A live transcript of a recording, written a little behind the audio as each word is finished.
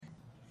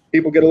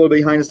People get a little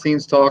behind the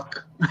scenes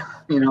talk.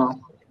 You know,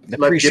 The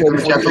pre-show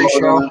before the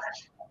pre-show.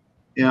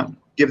 Yeah,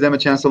 give them a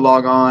chance to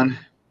log on.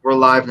 We're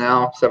live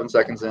now, 7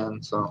 seconds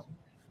in. So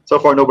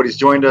far nobody's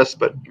joined us,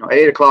 but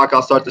 8 o'clock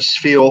I'll start the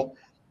spiel,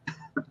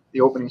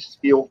 the opening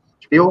spiel.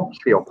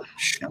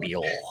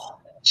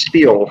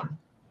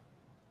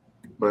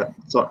 But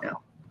so yeah.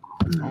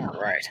 All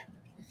right.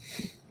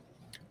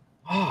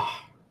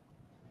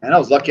 And I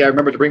was lucky. I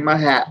remembered to bring my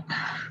hat.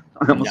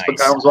 I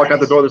was walking out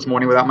the door this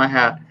morning without my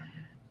hat.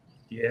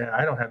 Yeah,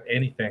 I don't have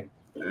anything.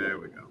 There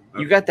we go.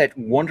 You got that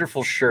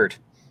wonderful shirt.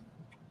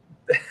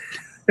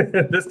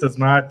 This does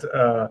not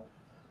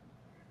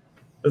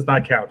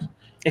count.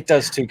 It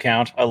does too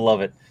count. I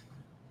love it.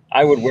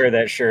 I would wear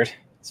that shirt,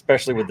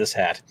 especially with this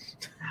hat.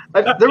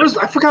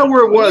 I forgot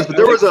where it was, but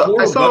there was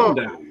I saw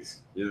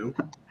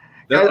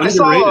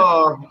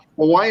a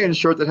Hawaiian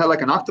shirt that had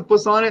like an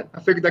octopus on it. I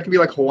figured that could be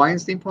like Hawaiian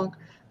steampunk.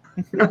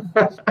 But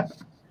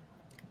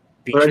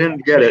I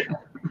didn't get it.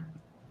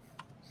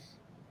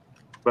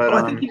 But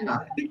I think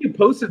you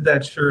posted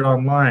that shirt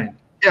online.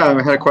 Yeah,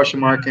 I had a question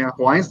mark. Yeah,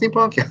 Hawaiian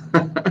steampunk. Yeah,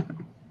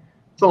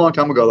 it's a long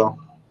time ago though.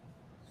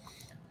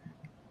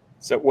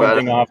 So one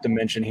thing I'll have to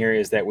mention here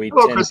is that we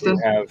tend to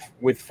have,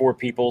 with 4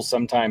 people,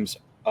 sometimes,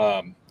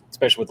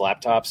 especially with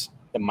laptops,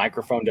 the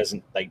microphone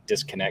doesn't like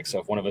disconnect. So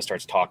if one of us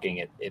starts talking,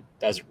 it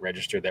doesn't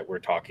register that we're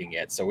talking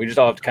yet. So we just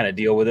all have to kind of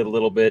deal with it a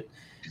little bit.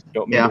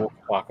 Don't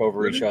walk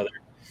over each other.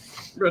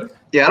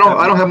 Yeah,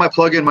 I don't have my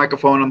plug-in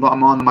microphone.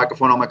 I'm on the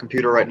microphone on my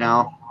computer right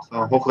now.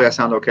 So hopefully I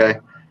sound okay.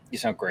 You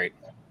sound great.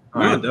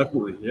 Yeah,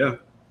 definitely. Yeah.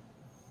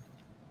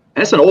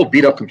 And it's an old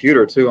beat-up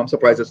computer too. I'm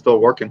surprised it's still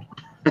working.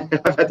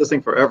 I've had this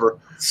thing forever.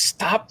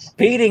 Stop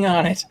beating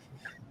on it.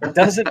 It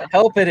doesn't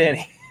help it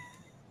any.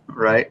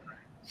 Right.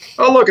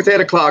 Oh, look, it's 8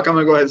 o'clock. I'm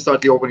going to go ahead and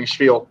start the opening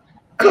spiel.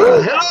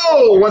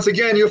 Hello! Once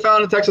again, you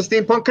found the Texas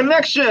Steampunk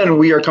Connection.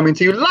 We are coming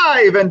to you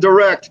live and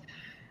direct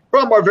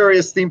from our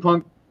various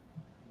steampunk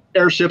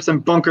airships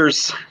and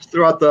bunkers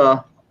throughout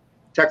the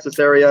Texas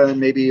area and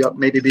maybe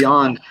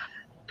beyond,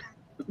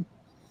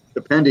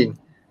 depending.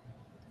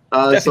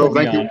 So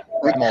thank you.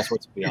 I'm all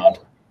sorts of beyond.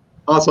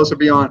 All sorts of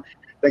beyond.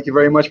 Thank you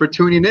very much for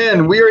tuning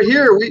in. We are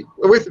here.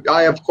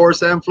 I, of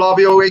course, am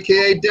Flavio,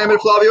 a.k.a.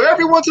 Dammit Flavio.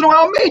 Every once in a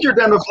while, Major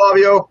Dammit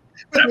Flavio.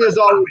 With me, as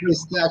always,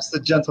 is Stacks, the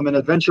Gentleman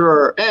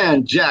Adventurer,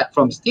 and Jack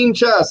from Steam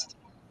Chest.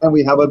 And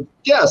we have a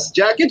guest.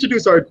 Jack,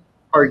 introduce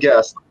our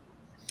guest.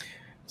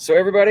 So,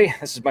 everybody,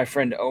 this is my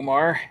friend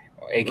Omar,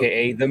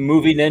 a.k.a. The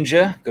Movie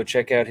Ninja. Go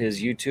check out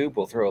his YouTube.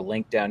 We'll throw a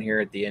link down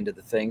here at the end of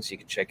the thing so you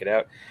can check it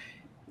out.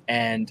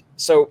 And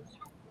so,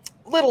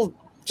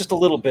 just a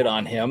little bit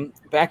on him.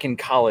 Back in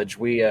college,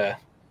 we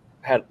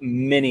had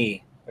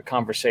a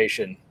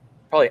conversation,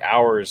 probably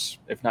hours,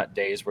 if not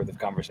days worth of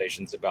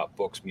conversations about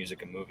books,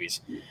 music, and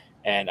movies.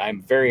 And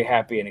I'm very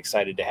happy and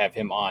excited to have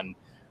him on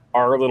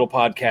our little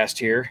podcast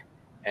here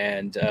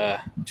and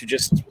to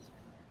just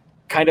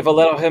kind of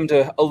allow him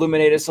to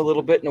illuminate us a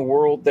little bit in a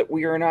world that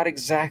we are not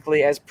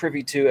exactly as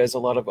privy to as a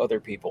lot of other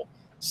people.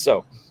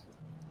 So,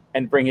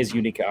 and bring his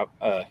unique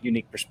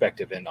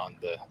perspective in on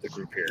the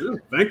group here. Ooh,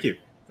 thank you.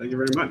 Thank you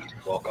very much.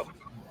 Welcome.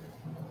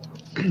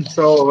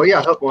 So,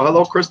 yeah, well,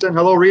 hello, Kristen.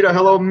 Hello, Rita.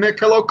 Hello, Mick.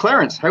 Hello,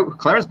 Clarence.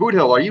 Clarence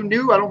Boothill. Are you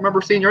new? I don't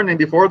remember seeing your name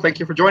before. Thank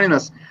you for joining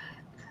us.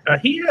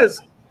 He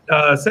has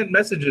sent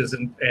messages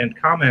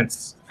and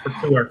comments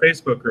to our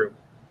Facebook group.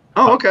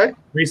 Oh, okay.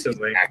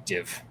 Recently.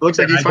 Active. It looks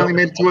like he's finally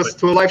made it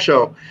to a live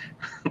show.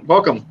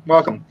 Welcome.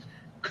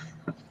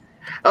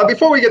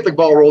 Before we get the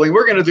ball rolling,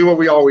 we're going to do what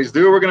we always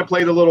do. We're going to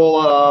play the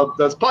little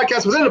this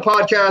podcast within the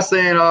podcast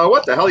saying,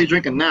 what the hell are you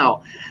drinking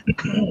now?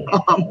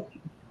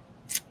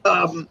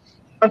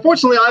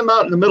 Unfortunately, I'm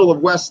out in the middle of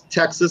West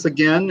Texas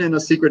again in a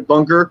secret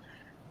bunker.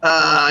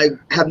 I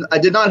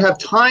did not have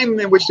time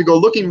in which to go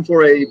looking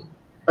for a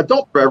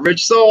adult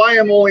beverage, so I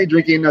am only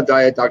drinking a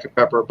Diet Dr.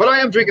 Pepper. But I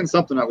am drinking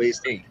something at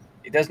least. Hey,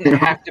 it doesn't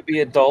have to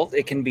be adult.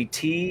 It can be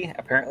tea.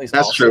 Apparently, it's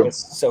also true.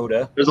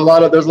 Soda. There's a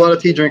lot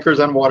of tea drinkers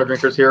and water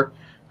drinkers here.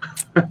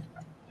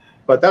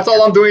 But that's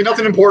all I'm doing.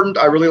 Nothing important.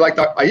 I really like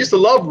that. I used to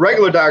love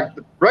regular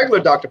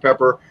Dr.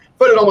 Pepper,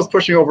 but it almost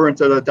pushed me over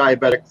into the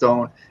diabetic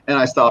zone, and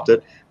I stopped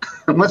it.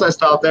 Once I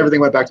stopped,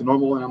 everything went back to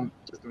normal, and I'm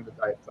just doing the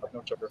diet stuff,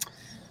 no sugar.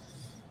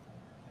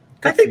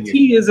 I think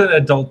tea is an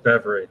adult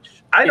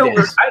beverage. I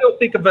don't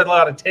think of a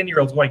lot of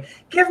 10-year-olds going,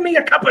 "Give me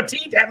a cup of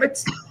tea, damn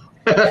it."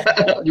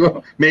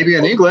 Maybe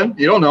in England,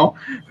 you don't know.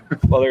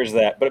 Well, there's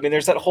that, but I mean,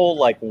 there's that whole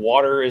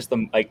water is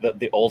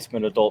the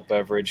ultimate adult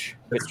beverage,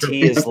 but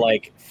tea is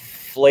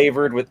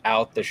flavored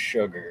without the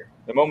sugar.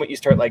 The moment you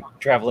start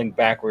traveling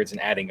backwards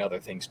and adding other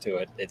things to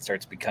it, it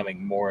starts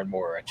becoming more and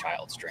more a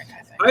child's drink,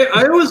 I think.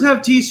 I always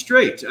have tea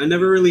straight. I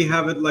never really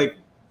have it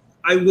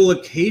I will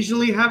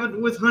occasionally have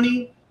it with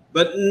honey,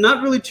 but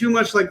not really too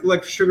much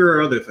like sugar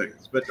or other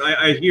things. But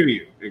I hear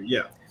you.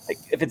 Yeah.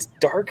 If it's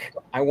dark,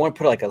 I want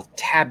to put a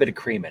tad bit of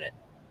cream in it.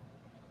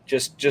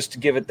 Just to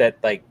give it that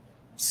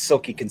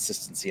silky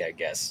consistency, I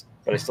guess.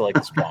 But I still like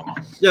the strong.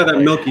 Yeah, that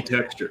milky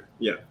texture.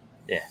 Yeah.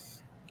 Yeah.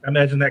 I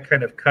imagine that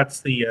kind of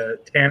cuts the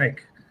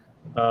tannic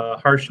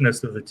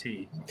harshness of the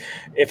tea.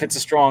 If it's a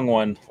strong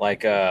one,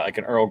 like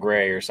an Earl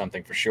Grey or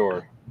something, for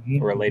sure,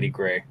 or a Lady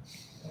Grey.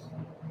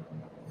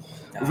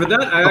 For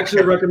that, I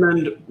actually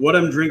recommend what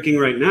I'm drinking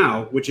right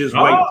now, which is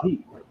white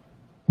tea.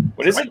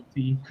 What is it?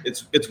 Tea.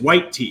 It's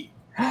white tea.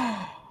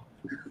 I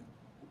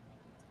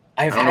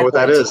don't know what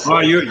that is. Oh,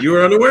 you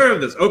were unaware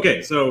of this.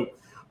 Okay, so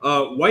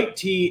white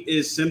tea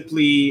is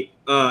simply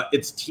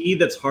it's tea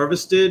that's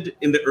harvested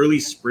in the early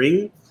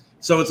spring.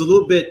 So it's a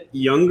little bit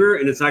younger,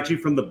 and it's actually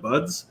from the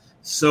buds.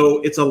 So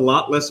it's a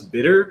lot less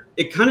bitter.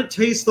 It kind of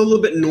tastes a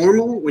little bit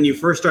normal when you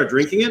first start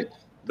drinking it,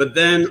 but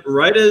then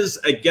right as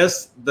I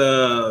guess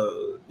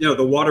the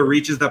water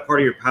reaches that part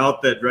of your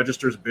palate that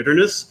registers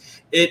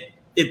bitterness, it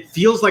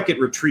feels like it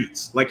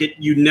retreats. Like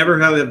you never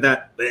have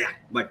that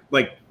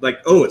like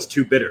oh, it's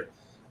too bitter,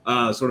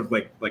 sort of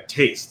like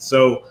taste.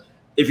 So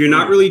if you're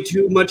not really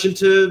too much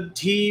into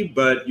tea,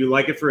 but you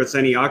like it for its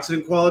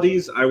antioxidant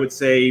qualities, I would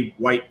say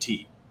white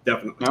tea,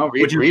 definitely. No,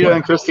 Rita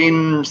and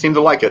Christine seem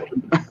to like it.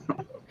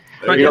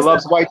 Rita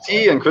loves white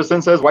tea, and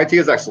Kristen says white tea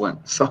is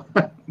excellent. So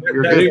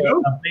you're That's good.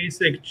 a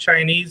basic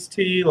Chinese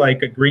tea,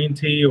 like a green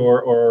tea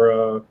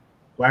or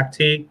black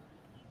tea.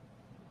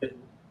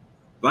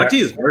 Black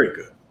tea is very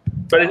good.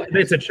 But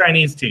it's a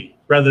Chinese tea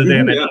rather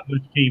than an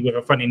English tea with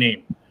a funny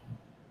name.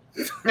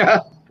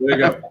 There you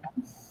go.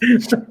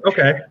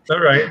 Okay,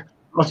 all right.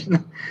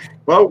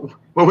 Well,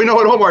 we know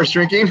what Omar's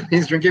drinking.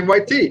 He's drinking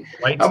white tea.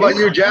 How about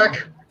you,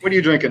 Jack? What are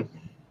you drinking?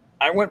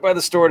 I went by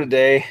the store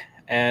today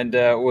and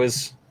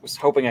was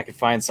hoping I could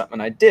find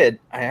something. I did.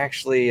 I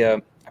actually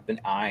I've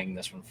been eyeing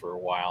this one for a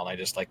while, and I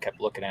just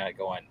kept looking at it,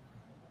 going,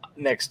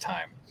 next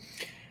time.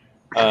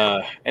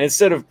 And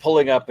instead of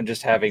pulling up and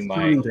just having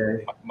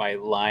my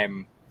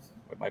lime,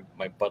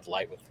 my Bud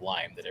Light with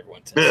lime that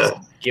everyone tends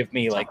to give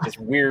me this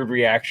weird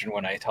reaction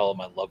when I tell them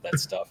I love that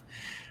stuff.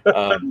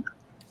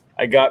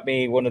 I got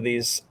me one of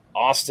these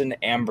Austin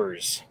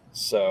Ambers.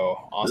 So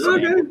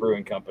Austin Amber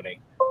Brewing Company.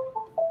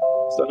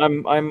 So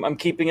I'm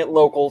keeping it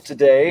local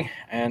today,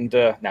 and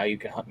now you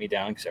can hunt me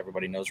down because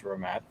everybody knows where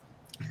I'm at.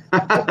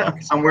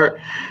 somewhere.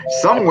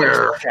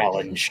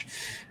 Challenge,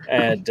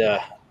 and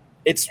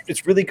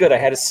it's really good. I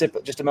had a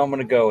sip just a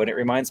moment ago, and it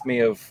reminds me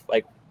of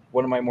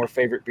one of my more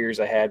favorite beers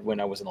I had when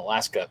I was in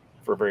Alaska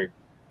for a very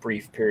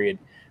brief period.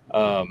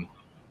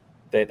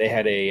 They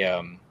had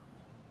a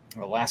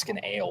Alaskan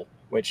ale,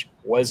 which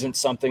wasn't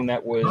something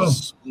that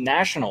was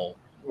national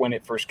when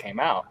it first came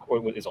out.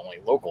 It was only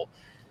local.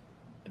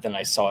 But then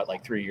I saw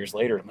it 3 years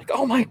later. I'm like,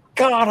 oh my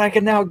God, I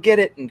can now get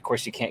it. And of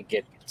course, you can't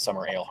get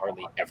summer ale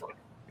hardly ever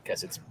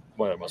because it's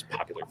one of the most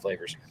popular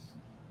flavors.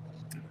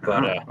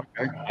 But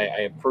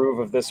I approve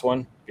of this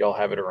one. If y'all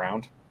have it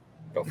around,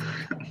 go for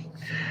it.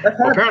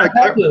 I've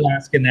had the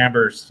Alaskan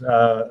Ambers,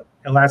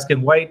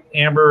 Alaskan White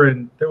Amber,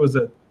 and there was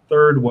a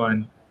third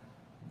one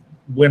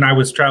when I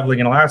was traveling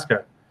in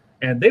Alaska.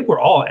 And they were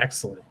all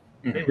excellent.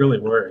 Mm-hmm. They really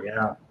were,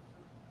 yeah.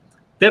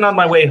 Then on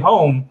my way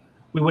home,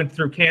 we went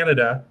through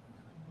Canada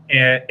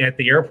at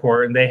the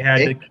airport, and they had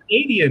the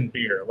Canadian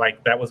beer.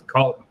 That was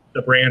called,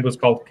 the brand was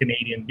called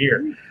Canadian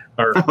beer,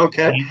 or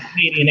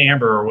Canadian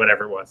Amber, or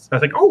whatever it was. I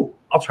was like, oh,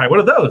 I'll try one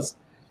of those.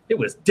 It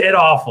was dead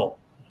awful.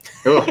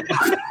 That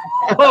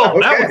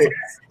was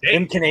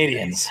them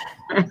Canadians.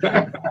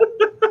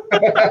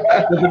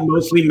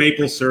 Mostly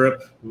maple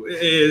syrup.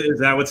 Is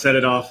that what set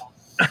it off?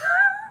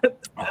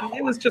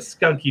 It was just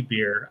skunky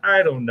beer.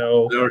 I don't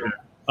know. Okay.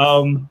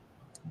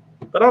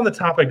 But on the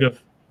topic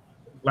of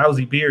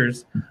lousy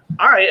beers,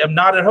 I am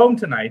not at home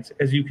tonight,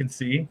 as you can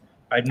see.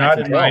 I'm not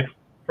in my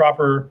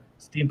proper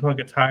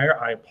steampunk attire.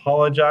 I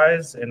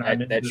apologize, and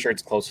I'm in that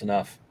shirt's close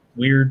enough.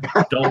 Weird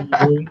dull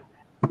room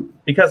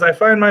because I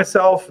find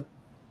myself.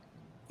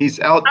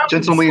 He's out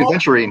gently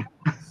adventuring.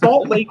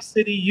 Salt Lake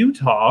City,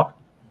 Utah,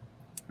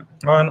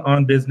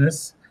 on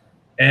business,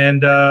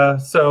 and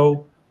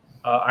so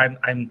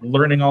I'm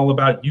learning all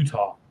about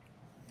Utah,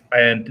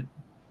 and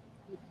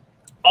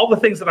all the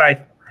things that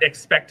I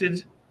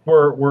expected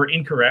were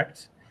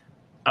incorrect.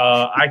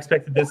 I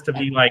expected this to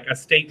be a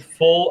state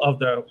full of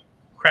the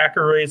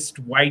crackerist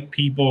white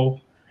people,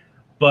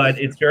 but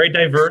it's very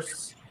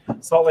diverse.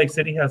 Salt Lake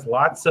City has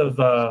lots of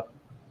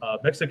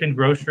Mexican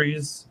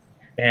groceries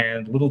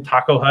and little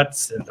taco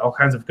huts and all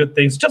kinds of good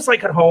things, just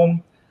like at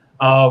home.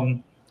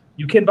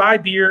 You can buy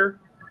beer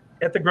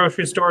at the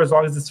grocery store as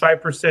long as it's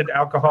 5%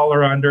 alcohol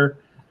or under.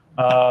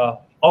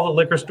 All the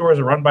liquor stores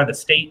are run by the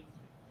state,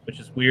 which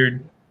is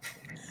weird.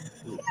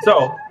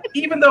 So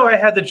even though I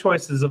had the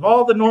choices of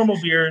all the normal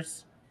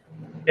beers,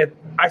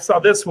 I saw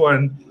this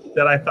one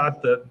that I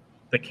thought the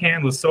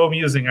can was so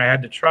amusing I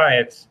had to try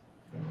it.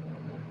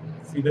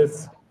 See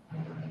this?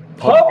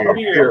 Pub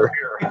beer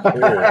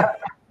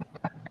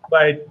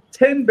by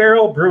 10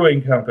 Barrel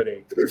Brewing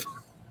Company.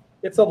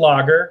 It's a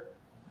lager.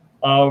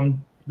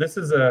 This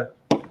is a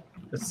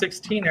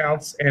 16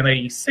 ounce, and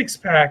a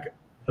 6-pack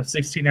of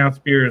 16 ounce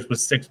beers was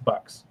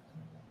 $6.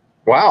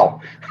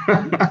 Wow.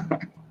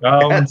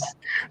 That's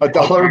 $1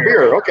 a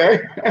beer.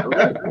 Okay.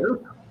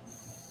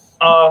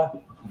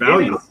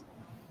 Value.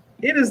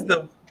 It is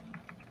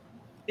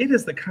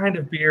the kind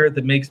of beer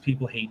that makes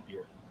people hate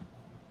beer.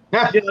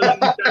 You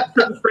know,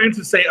 certain friends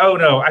who say, "Oh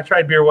no, I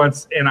tried beer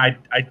once and I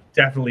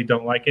definitely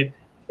don't like it."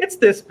 It's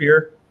this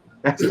beer.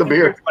 That's the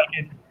beer.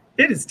 Like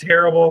it is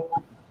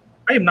terrible.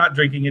 I am not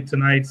drinking it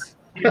tonight.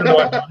 Even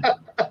though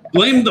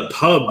Blame the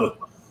pub.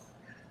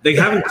 They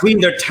haven't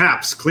cleaned their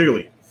taps,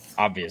 clearly.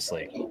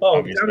 Obviously. oh,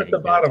 Obviously, down at the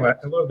bottom, I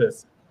love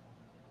this.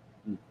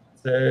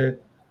 It's a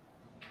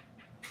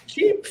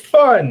cheap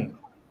fun.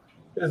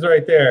 Is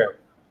right there.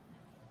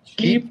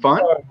 Cheap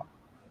fun?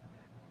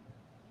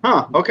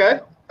 Huh, okay.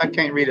 I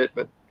can't read it,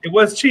 but It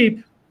was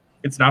cheap.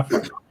 It's not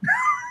fun.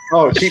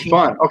 oh, cheap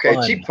fun. Okay,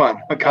 fun. cheap fun.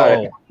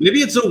 Got it. Maybe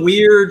it's a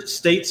weird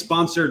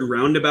state-sponsored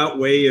roundabout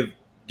way of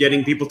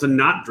getting people to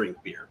not drink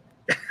beer.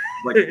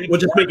 Like, we'll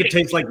just make it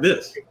taste like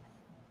this.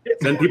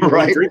 Then people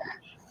Right. won't drink.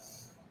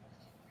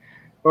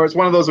 Or it's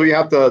one of those where you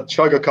have to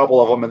chug a couple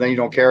of them and then you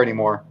don't care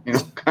anymore,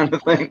 kind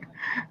of thing.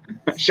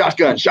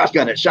 shotgun it.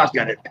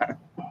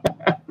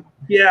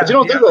 Yeah. But you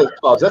don't do those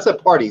clubs. That's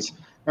at parties.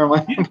 Never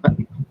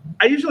mind.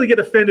 I usually get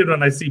offended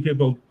when I see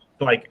people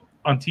like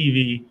on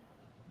TV,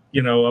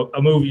 you know,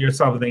 a movie or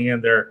something,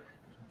 and they're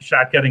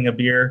shotgunning a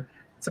beer.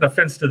 It's an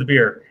offense to the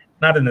beer.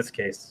 Not in this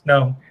case.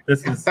 No,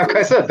 this is. Like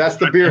I said, that's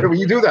the beer that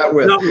you do that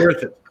with. Not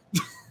worth it.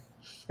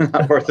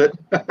 Not worth it.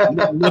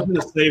 Nothing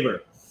to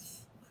savor.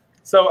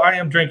 So I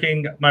am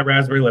drinking my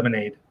raspberry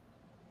lemonade.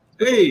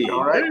 Hey,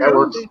 All right, that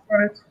works.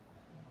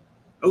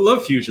 I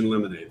love fusion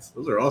lemonades.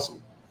 Those are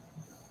awesome.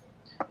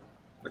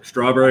 Like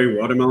strawberry,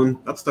 watermelon.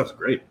 That stuff's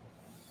great.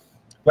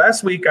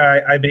 Last week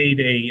I made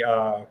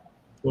a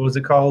what was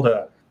it called?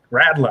 A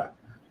Radler,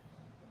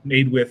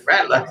 made with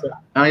Radler.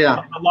 Oh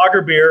yeah. a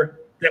lager beer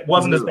that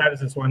wasn't as bad as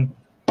this one,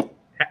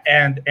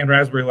 and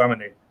raspberry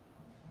lemonade,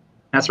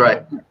 That's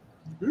right.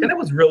 and it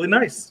was really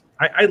nice.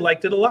 I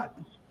liked it a lot.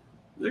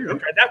 There you I go.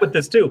 tried that with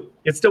this too.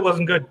 It still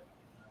wasn't good.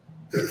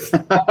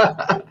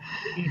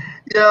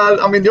 Yeah,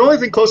 I mean the only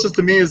thing closest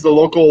to me is the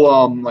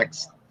local like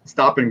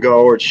stop and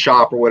go or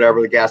shop or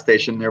whatever, the gas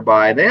station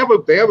nearby. They have a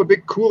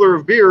big cooler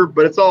of beer,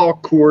 but it's all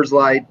Coors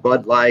Light,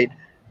 Bud Light,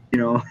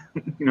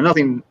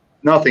 nothing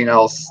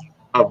else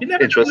of You never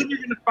know interest. when you're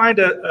going to find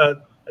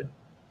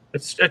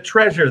a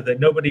treasure that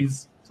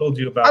nobody's told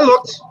you about. I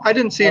looked. I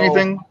didn't see Oh.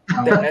 anything.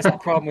 That's the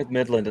problem with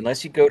Midland.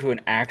 Unless you go to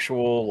an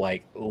actual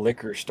like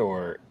liquor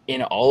store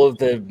in all of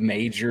the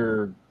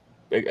major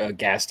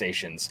gas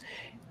stations,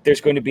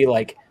 there's going to be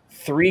like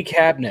three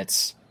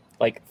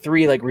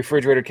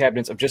refrigerator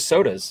cabinets of just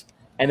sodas,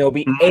 and there'll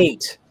be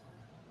 8,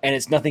 and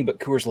it's nothing but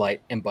Coors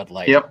Light and Bud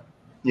Light. Yep.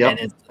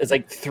 And it's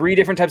like 3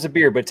 different types of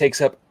beer, but it takes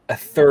up a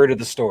third of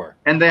the store.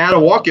 And they had a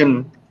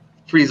walk-in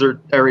freezer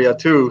area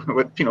too,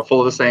 with full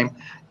of the same.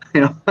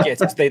 Yeah,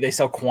 they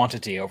sell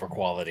quantity over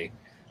quality.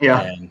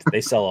 Yeah. And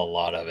they sell a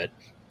lot of it.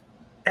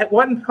 At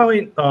one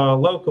point,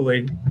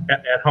 locally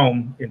at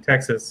home in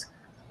Texas,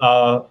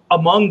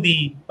 among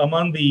the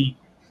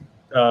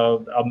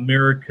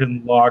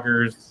American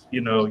lagers,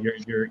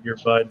 your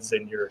Buds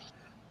and your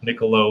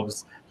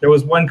Michelobs, there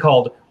was one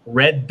called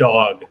Red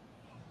Dog.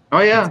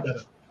 Oh yeah. It's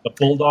got a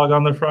bulldog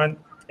on the front,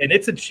 and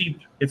it's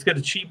got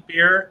a cheap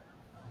beer,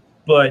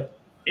 but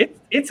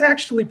it's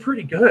actually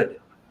pretty good.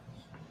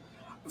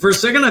 For a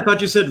second, I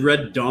thought you said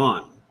Red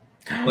Dawn.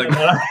 Like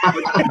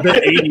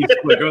the 80s.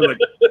 Like, I was like,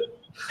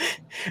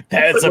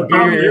 That's a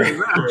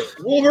beer.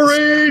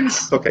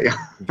 Wolverines. Okay.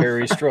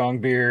 Very strong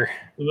beer.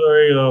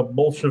 Very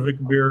Bolshevik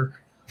beer.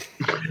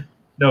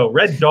 No,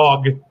 Red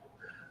Dog.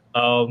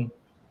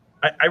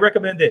 I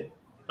recommend it.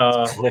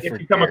 If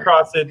Clifford you come beer.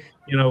 across it,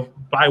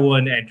 buy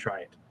one and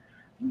try it.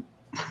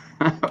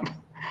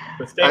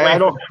 But stay away I from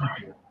don't- that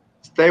beer.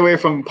 Stay away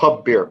from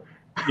pub beer.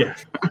 Yeah.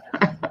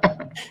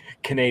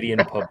 Canadian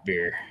pub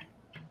beer.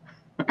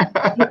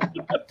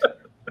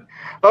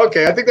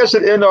 Okay, I think that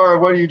should end our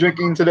 "What Are You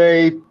Drinking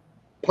Today"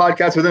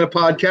 podcast within a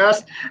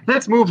podcast.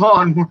 Let's move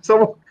on.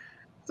 So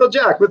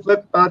Jack,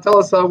 tell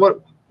us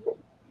what.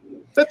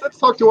 Let's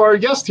talk to our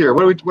guest here.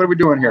 What are we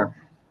doing here?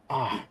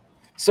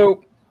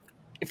 So,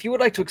 if you would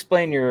like to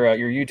explain your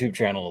YouTube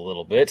channel a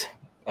little bit,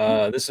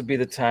 this would be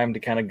the time to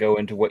kind of go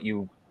into what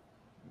you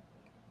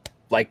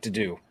like to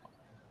do.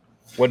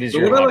 What is So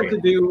your what I hobby?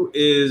 like to do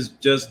is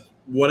just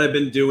what I've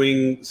been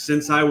doing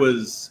since I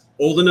was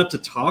old enough to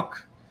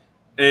talk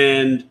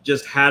and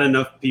just had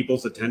enough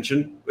people's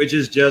attention, which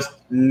is just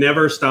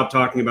never stop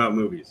talking about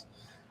movies.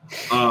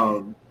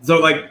 So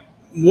like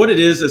what it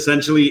is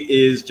essentially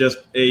is just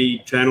a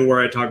channel where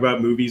I talk about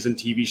movies and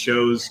TV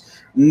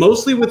shows,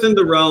 mostly within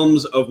the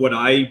realms of what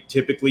I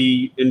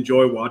typically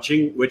enjoy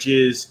watching, which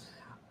is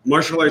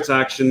martial arts,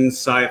 action,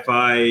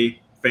 sci-fi,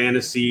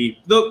 fantasy,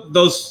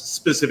 those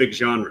specific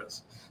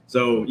genres.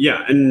 So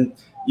yeah, and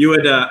you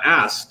had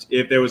asked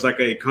if there was like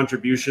a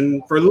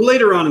contribution for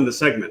later on in the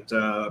segment.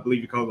 I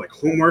believe you called it like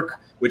homework,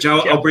 which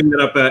I'll bring that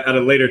up at a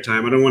later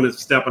time. I don't want to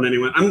step on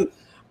anyone.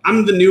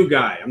 I'm the new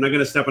guy. I'm not going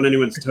to step on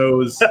anyone's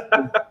toes.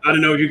 I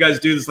don't know if you guys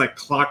do this like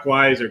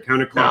clockwise or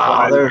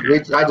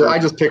counterclockwise. I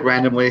just pick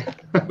randomly.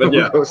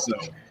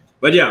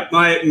 But yeah,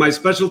 my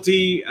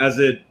specialty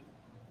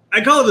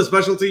I call it a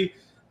specialty,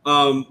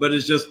 but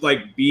it's just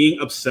like being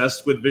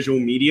obsessed with visual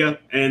media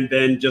and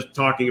then just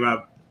talking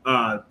about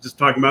just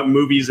talking about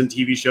movies and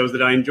TV shows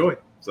that I enjoy.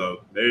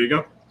 So there you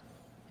go.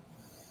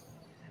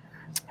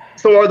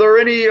 So are there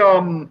any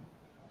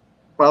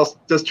well,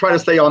 just try to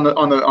stay on the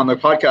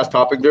podcast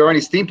topic. Are there any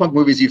steampunk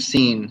movies you've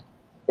seen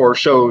or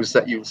shows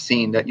that you've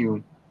seen that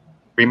you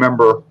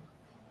remember,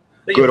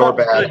 good or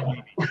bad?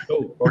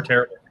 Oh, or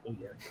terrible. Oh,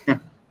 yeah.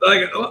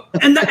 Like,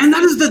 and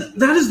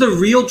that is the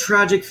real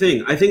tragic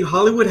thing. I think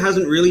Hollywood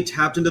hasn't really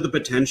tapped into the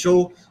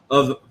potential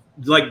of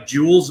like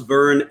Jules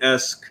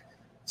Verne-esque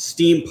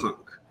steampunk.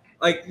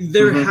 Like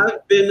there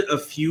have been a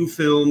few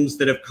films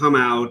that have come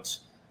out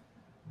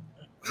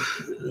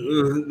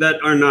that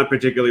are not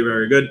particularly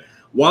very good.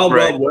 Wild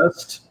Wild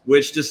West,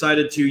 which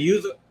decided to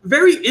use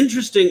very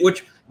interesting,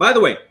 which, by the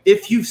way,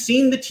 if you've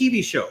seen the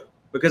TV show,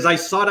 because I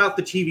sought out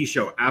the TV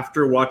show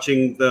after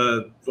watching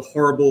the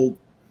horrible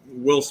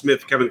Will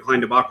Smith, Kevin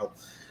Kline debacle,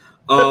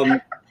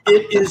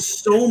 it is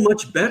so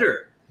much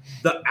better.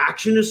 The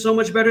action is so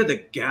much better.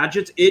 The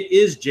gadgets, it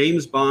is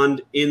James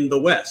Bond in the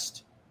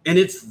West. And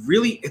it's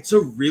a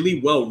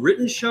really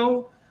well-written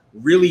show,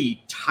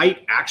 really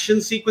tight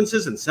action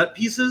sequences and set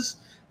pieces.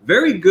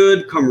 Very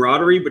good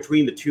camaraderie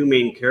between the two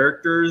main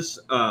characters,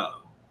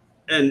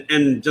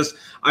 and just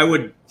I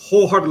would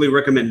wholeheartedly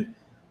recommend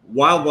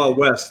Wild Wild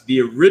West,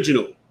 the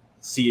original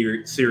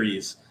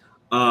series.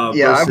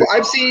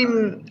 I've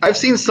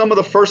seen some of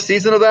the first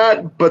season of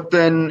that, but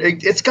then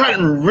it's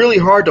gotten really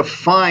hard to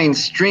find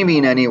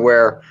streaming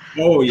anywhere.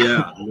 Oh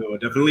yeah, no,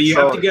 definitely you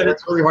have to get it.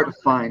 It's really hard to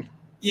find.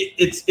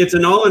 It's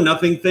an all or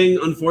nothing thing.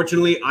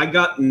 Unfortunately, I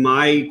got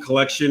my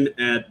collection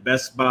at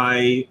Best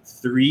Buy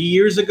 3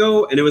 years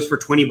ago, and it was for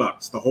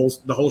 $20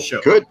 the whole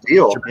show. Good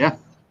deal.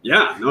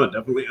 Yeah, no,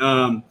 definitely.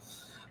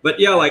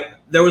 But yeah, like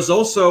there was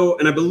also,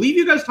 and I believe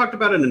you guys talked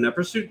about it in an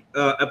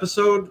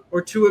episode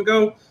or two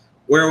ago,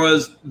 where it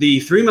was the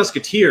Three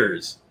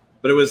Musketeers,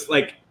 but it was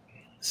like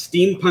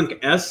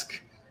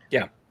steampunk-esque.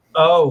 Yeah.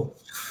 Oh,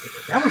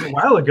 that was a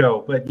while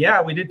ago, but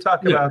yeah, we did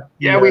talk about.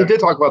 Yeah, we did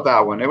talk about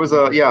that one. It was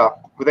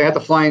where they had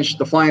the flying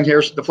ships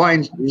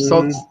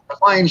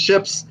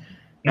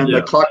and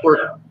the clockwork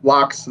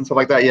locks and stuff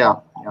like that. Yeah,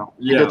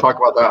 we did talk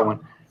about that one.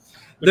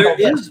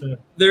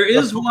 There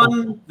is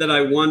one that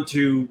I want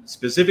to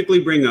specifically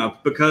bring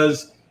up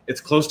because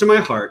it's close to my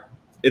heart.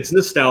 It's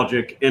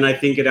nostalgic, and I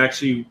think it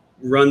actually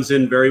runs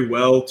in very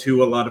well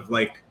to a lot of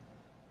like,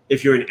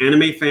 if you're an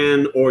anime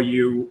fan or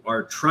you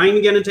are trying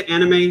to get into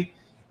anime,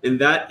 and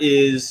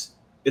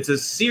it's a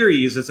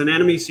series. It's an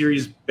anime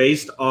series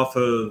based off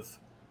of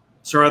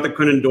Sir Arthur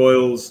Conan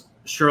Doyle's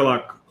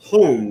Sherlock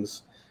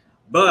Holmes,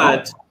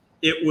 but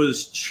it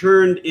was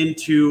churned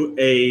into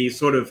a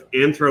sort of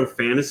anthro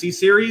fantasy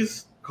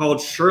series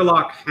called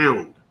Sherlock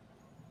Hound.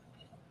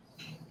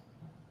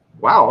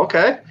 Wow.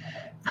 Okay.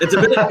 It's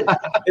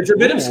a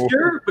bit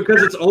obscure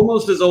because it's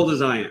almost as old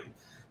as I am.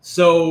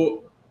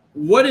 So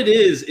what it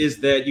is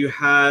that you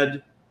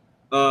had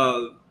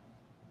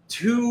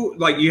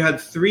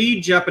three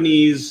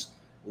Japanese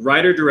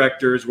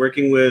writer-directors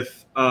working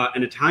with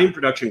an Italian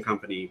production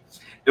company.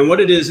 And what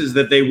it is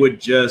that they would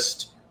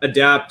just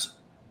adapt.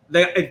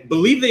 I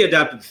believe they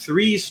adapted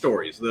 3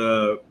 stories: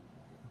 the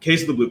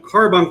Case of the Blue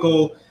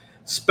Carbuncle,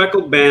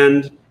 Speckled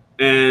Band,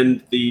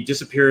 and the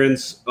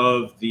disappearance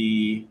of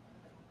the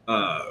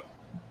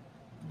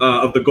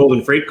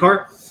Golden Freight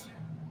Car.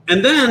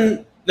 And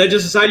then they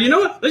just decided, you know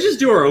what? Let's just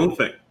do our own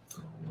thing.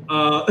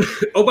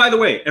 Oh, by the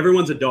way,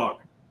 everyone's a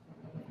dog.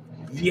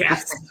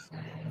 Yes.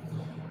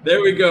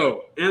 There we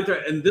go. And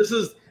this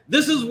is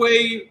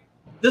way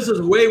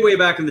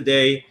back in the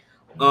day.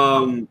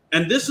 And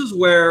this is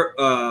where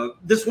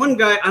this one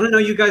guy, I don't know,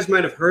 you guys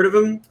might have heard of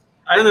him.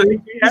 I don't know,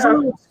 he's a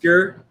little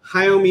obscure.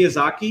 Hayao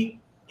Miyazaki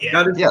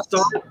got his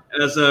start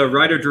as a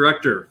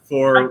writer-director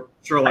for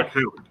Sherlock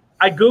Hound.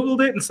 I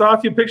Googled it and saw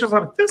a few pictures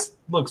of it. This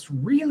looks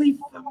really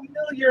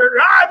familiar.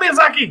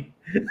 Miyazaki!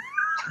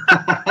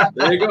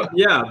 There you go.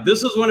 Yeah,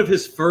 this is one of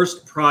his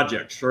first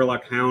projects,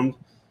 Sherlock Hound.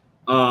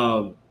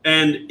 And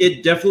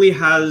it definitely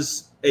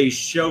has a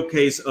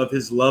showcase of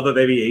his love of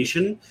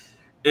aviation.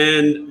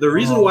 And the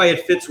reason why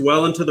it fits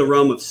well into the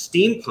realm of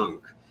steampunk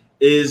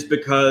is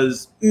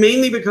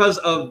mainly because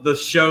of the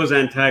show's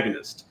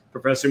antagonist,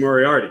 Professor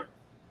Moriarty.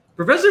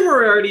 Professor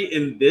Moriarty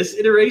in this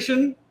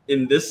iteration,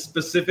 in this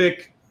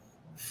specific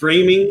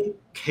framing,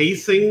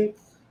 casing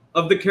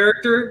of the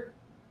character,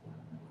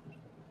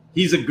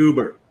 he's a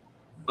goober.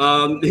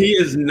 He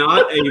is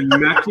not a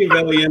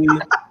Machiavellian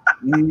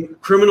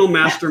criminal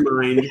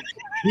mastermind.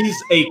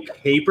 He's a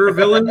caper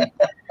villain,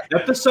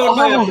 episode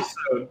by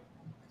episode.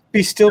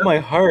 Be still my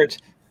heart.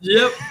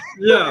 Yep,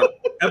 yeah.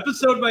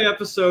 Episode by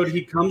episode,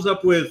 he comes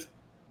up with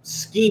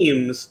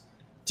schemes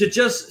to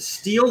just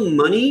steal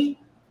money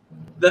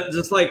that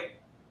just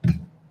like,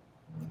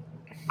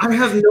 I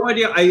have no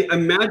idea. I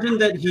imagine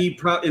that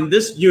in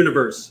this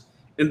universe,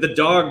 in the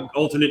dog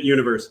alternate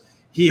universe,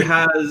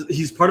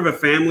 he's part of a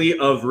family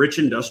of rich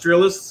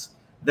industrialists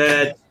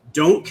that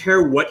don't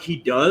care what he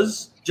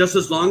does, just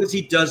as long as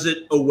he does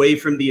it away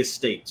from the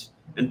estate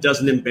and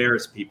doesn't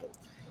embarrass people.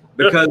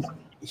 Because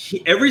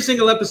every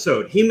single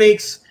episode, he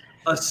makes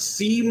a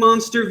sea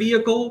monster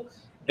vehicle,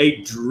 a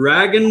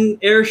dragon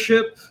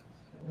airship,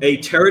 a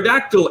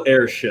pterodactyl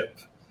airship,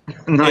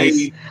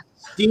 Nice. a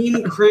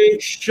steam crank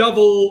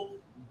shovel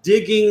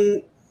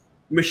digging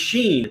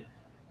machine.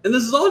 And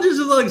this is all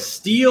just like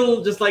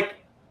steel, just like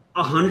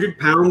 100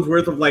 pounds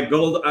worth of like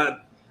gold,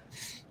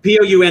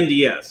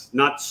 POUNDS,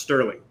 not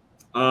sterling.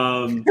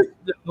 Like, this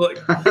is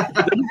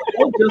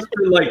all just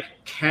for like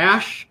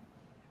cash.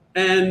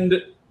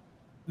 And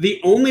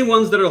the only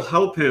ones that'll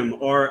help him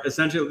are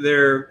essentially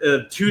their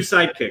two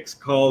sidekicks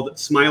called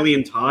Smiley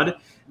and Todd.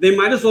 They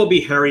might as well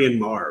be Harry and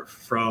Marv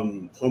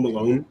from Home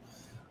Alone.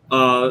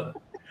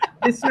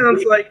 It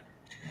sounds like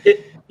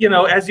it. You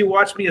know, as you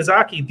watch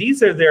Miyazaki,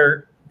 these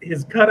are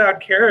his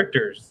cutout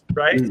characters,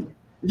 right?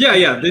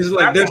 Yeah. There's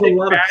like there's a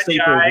lot of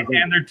staples.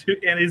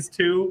 And his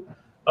two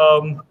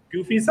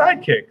goofy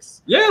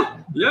sidekicks. Yeah.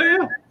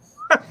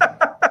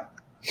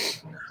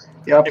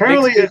 Yeah,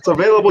 apparently it's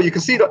available. You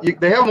can see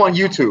they have them on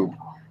YouTube,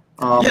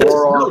 Yes.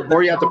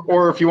 or you have to,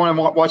 or if you want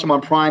to watch them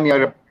on Prime, you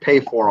have to pay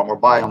for them or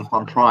buy them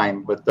on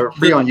Prime. But they're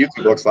free on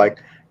YouTube. Looks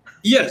like.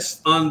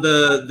 Yes, on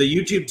the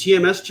YouTube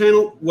TMS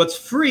channel, what's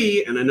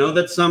free, and I know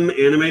that some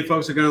anime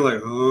folks are gonna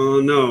like,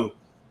 oh no,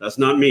 that's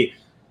not me.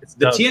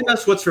 The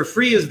TMS, what's for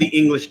free is the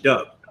English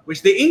dub,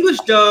 which the English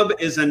dub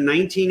is a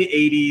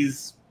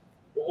 1980s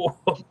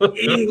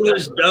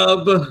English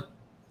dub,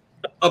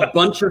 a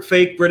bunch of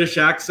fake British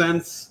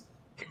accents.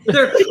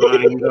 They're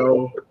trying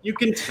though. You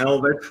can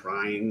tell they're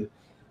trying.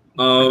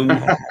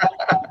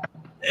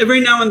 Every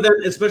now and then,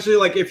 especially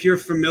like if you're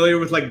familiar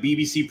with like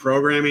BBC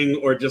programming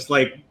or just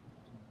like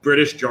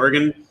British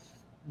jargon,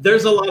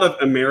 there's a lot of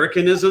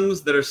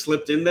Americanisms that are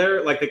slipped in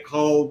there. Like it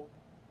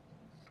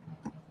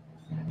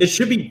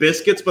should be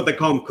biscuits, but they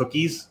call them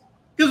cookies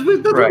because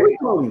that's what we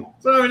call them.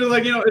 So I mean,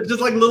 like, you know, it's just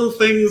like little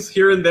things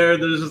here and there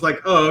that is just like,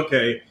 oh,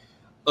 okay.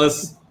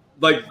 Us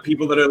like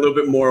people that are a little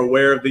bit more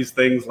aware of these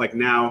things, like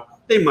now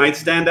they might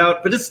stand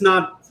out, but it's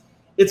not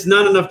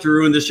enough to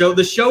ruin the show.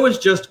 The show is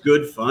just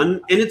good fun,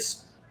 and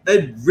it's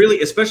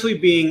really, especially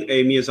being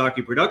a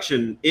Miyazaki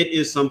production, it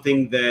is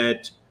something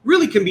that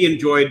really can be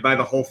enjoyed by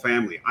the whole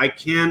family.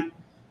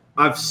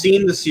 I've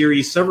seen the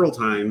series several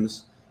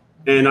times,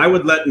 and I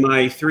would let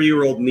my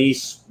 3-year-old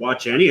niece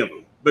watch any of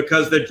them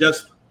because they're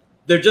just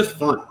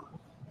fun.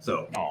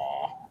 So,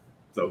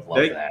 love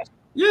that.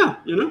 Yeah,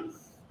 you know.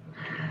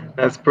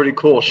 That's pretty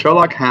cool.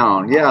 Sherlock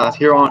Hound. Yeah, it's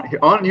here on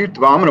YouTube.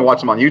 Well, I'm gonna watch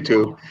them on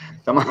YouTube.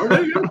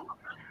 There you go.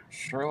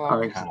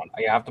 Sherlock Hound.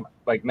 You have to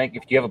like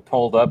if you have it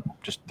pulled up,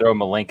 just throw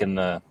him a link in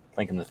the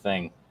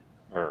thing,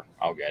 or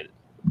I'll get it.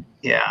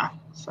 Yeah.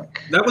 It's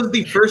like, that was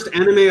the first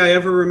anime I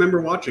ever remember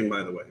watching,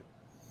 by the way.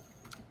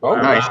 Oh,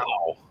 nice.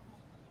 Wow.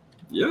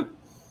 Yeah.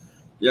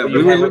 Yeah.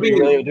 You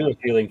really do a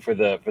feeling for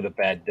the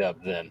bad dub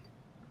then.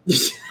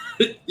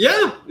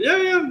 Yeah.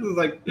 It was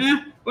like,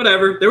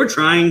 whatever. They were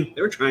trying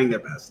their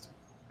best.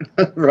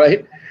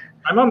 right.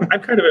 I'm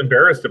kind of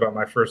embarrassed about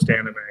my first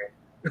anime.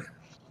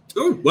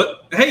 Oh,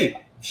 what?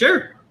 Hey,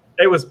 sure.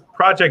 It was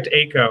Project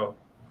A-ko.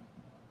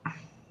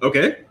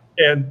 Okay.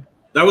 And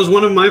that was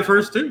one of my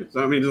first too.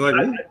 So I mean, it's like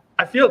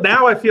I feel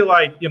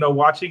like, you know,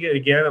 watching it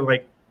again, I'm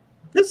like,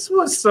 this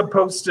was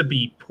supposed to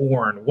be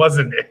porn,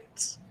 wasn't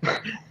it?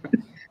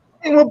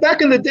 Well,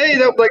 back in the day,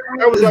 that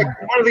was like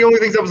one of the only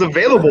things that was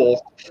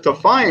available to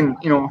find,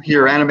 you know,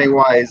 here anime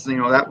wise. You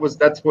know,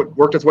 that's what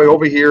worked its way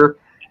over here.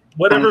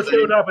 Whatever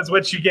showed up is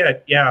what you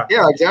get. Yeah.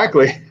 Yeah,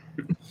 exactly.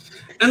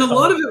 And a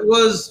lot of it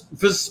was,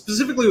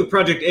 specifically with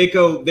Project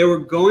A-ko, they were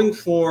going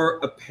for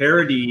a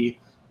parody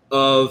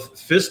of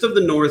Fist of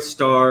the North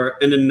Star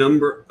and a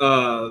number,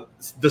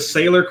 the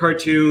Sailor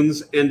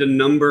cartoons and a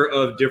number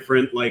of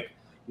different like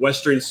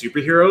Western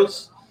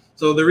superheroes.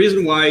 So the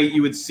reason why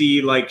you would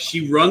see like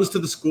she runs to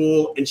the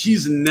school and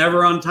she's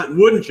never on time,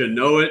 wouldn't you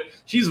know it?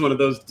 She's one of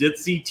those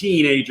ditzy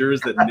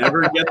teenagers that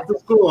never gets to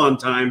school on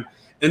time.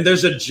 And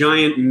there's a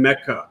giant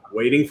mecha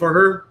waiting for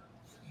her.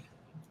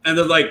 And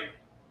they're like,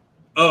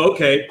 oh,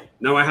 okay,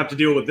 now I have to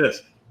deal with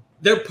this.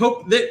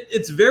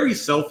 It's very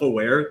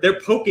self-aware. They're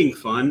poking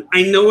fun.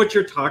 I know what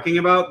you're talking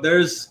about.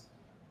 It's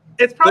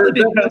probably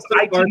because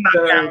I did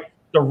not have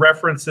the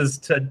references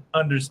to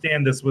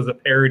understand this was a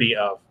parody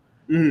of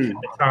at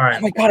the time.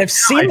 Oh my god, I've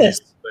seen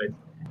this.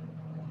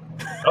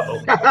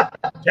 Uh-oh.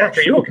 Jack,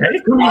 are you okay?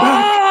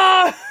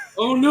 Ah!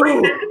 Oh no.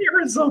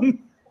 Aneurysm.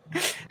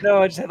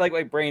 No, I just had like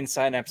my brain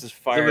synapses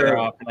fire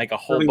off and like a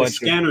whole bunch of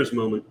scanners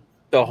moment.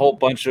 The whole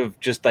bunch of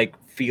just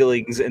like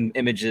feelings and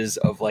images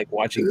of like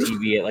watching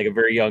TV at like a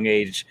very young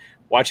age.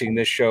 Watching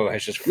this show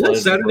has just flooded.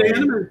 Yeah, Saturday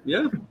anime.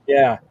 Yeah.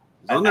 Yeah.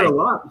 It's on there a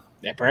lot.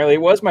 Apparently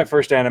it was my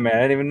first anime. I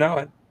didn't even know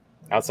it.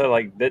 Outside of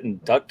like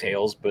didn't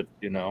DuckTales, but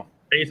you know.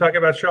 Are you talking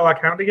about Sherlock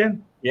Hound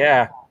again?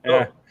 Yeah.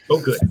 Yeah. Oh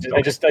good.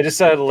 I just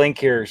saw a link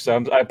here,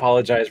 so I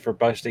apologize for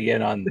busting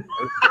in on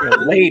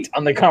late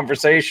on the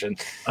conversation.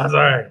 That's all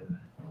right.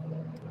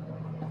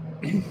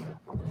 I'm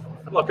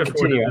looking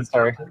forward to I'm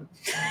sorry.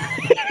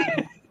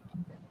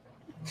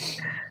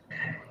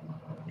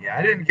 Yeah,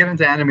 I didn't get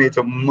into anime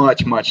until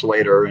much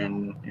later,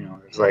 and you know,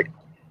 it's like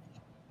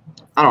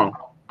I don't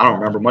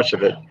remember much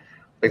of it.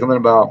 Like something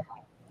about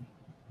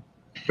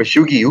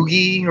Fashugi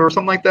Yugi or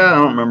something like that. I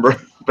don't remember.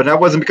 but that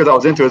wasn't because I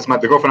was into it. It's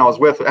the girlfriend I was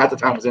with at the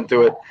time was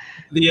into it.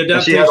 The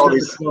And she had adaptation all of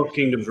these- the 12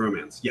 Kingdoms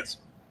romance. Yes.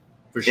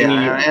 For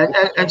Yeah,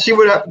 and she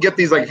would get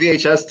these like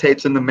VHS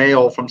tapes in the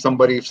mail from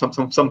somebody, some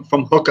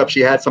from hookup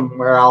she had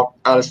somewhere out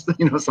of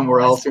somewhere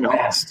else.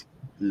 Best.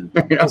 You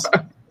know?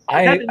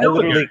 I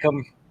literally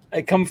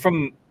come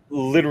from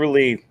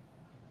literally.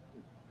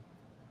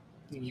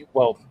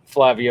 Well,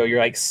 Flavio, you're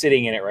like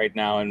sitting in it right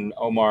now, and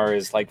Omar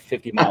is like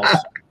 50 miles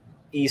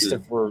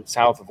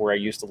south of where I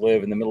used to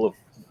live, in the middle of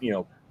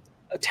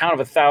a town of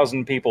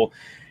 1,000 people.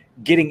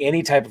 Getting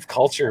any type of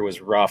culture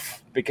was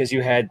rough because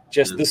you had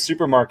just the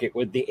supermarket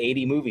with the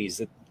 80 movies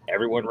that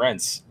everyone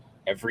rents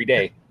every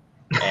day,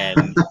 and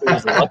it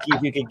was lucky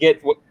if you could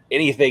get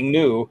anything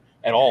new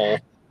at all.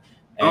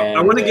 And,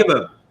 I want to give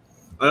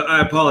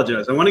I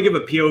apologize. I want to give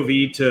a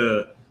POV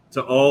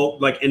to all,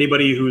 like,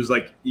 anybody who's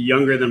like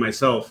younger than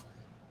myself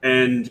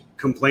and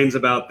complains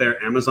about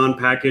their Amazon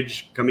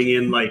package coming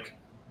in like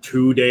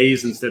 2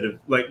 days instead of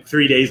like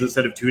 3 days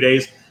instead of 2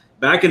 days.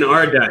 Back in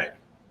our day,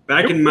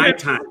 back in my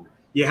time,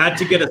 you had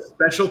to get a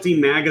specialty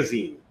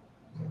magazine,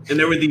 and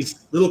there were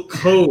these little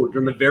codes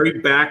on the very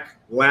back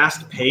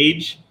last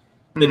page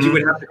that you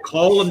would have to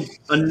call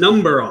a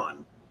number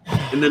on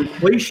and then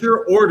place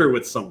your order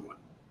with someone.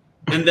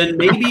 And then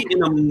maybe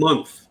in a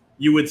month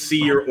you would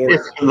see your order.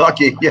 If you're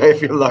lucky. Yeah,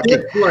 if you're lucky.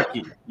 If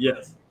lucky,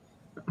 yes.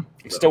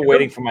 I'm still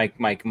waiting for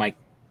my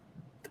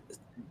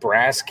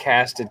brass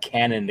casted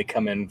cannon to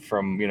come in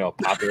from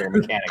Popular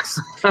Mechanics.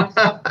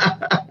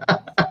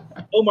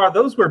 Omar,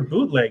 those were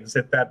bootlegs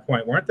at that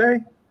point, weren't they?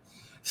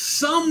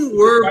 Some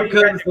were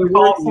because they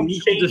weren't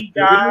legal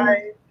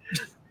distributors.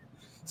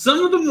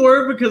 Some of them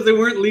were because they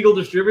weren't legal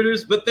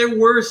distributors, but there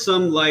were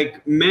some,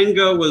 like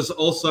Manga was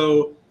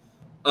also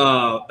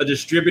a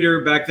distributor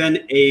back then,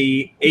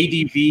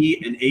 ADV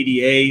and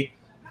ADA,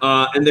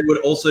 and they would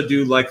also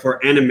do, like, for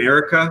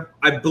Animerica.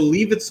 I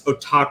believe it's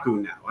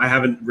Otaku now. I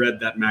haven't read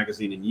that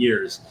magazine in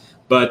years,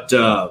 but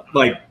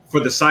like for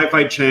the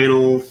Sci-Fi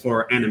Channel,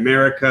 for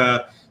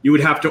Animerica, you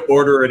would have to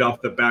order it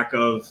off the back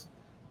of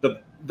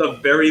the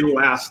very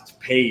last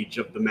page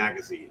of the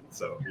magazine.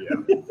 So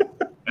yeah,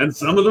 and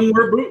some of them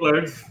were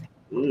bootlegs.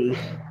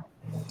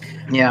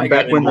 Yeah,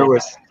 back when there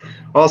was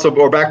also,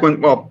 or back when,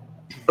 well,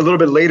 a little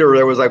bit later,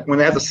 there was like when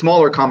they had the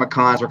smaller Comic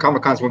Cons, where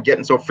Comic Cons were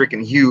getting so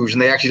freaking huge,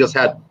 and they actually just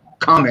had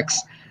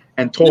comics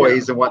and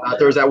toys and whatnot.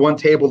 There was that one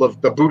table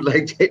of the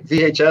bootleg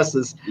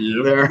VHSs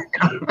there.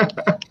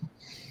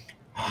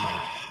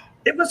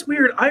 It was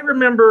weird. I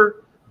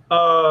remember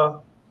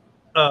a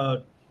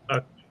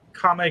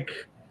comic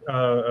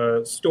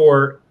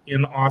store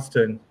in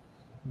Austin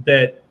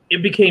that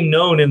it became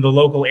known in the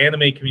local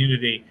anime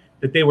community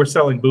that they were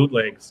selling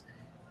bootlegs,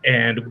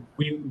 and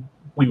we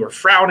were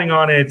frowning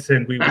on it,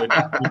 and we were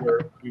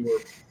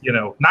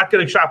not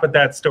going to shop at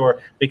that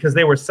store because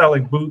they were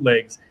selling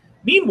bootlegs.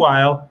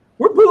 Meanwhile,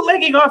 we're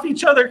bootlegging off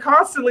each other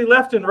constantly,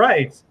 left and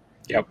right.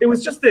 Yep. It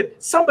was just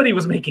that somebody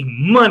was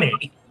making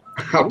money.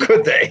 How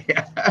could they?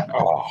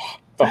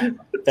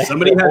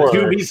 Somebody had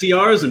 2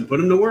 VCRs and put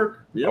them to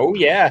work. Yep. Oh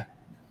yeah.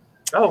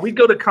 Oh, we'd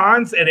go to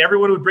cons and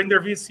everyone would bring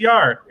their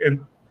VCR,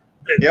 and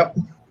Yep.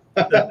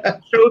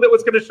 the show that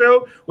was going to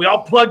show, we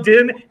all plugged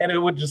in, and it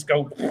would just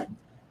go.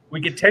 We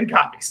get 10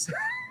 copies.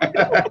 There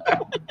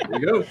you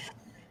go.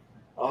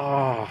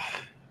 Oh,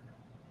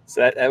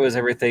 so that was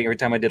everything. Every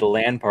time I did a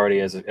LAN party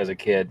as a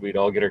kid, we'd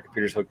all get our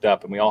computers hooked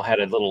up, and we all had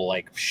a little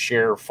like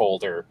share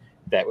folder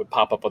that would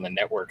pop up on the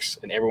networks,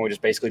 and everyone would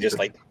just basically just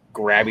like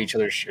grab each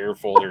other's share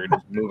folder and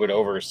move it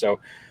over. So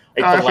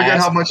like, I forget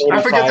how much.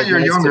 I forget that you're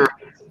younger.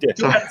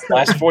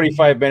 Last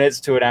 45 minutes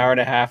to an hour and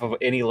a half of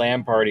any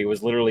LAN party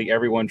was literally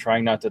everyone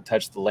trying not to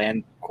touch the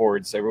LAN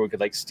cords, so everyone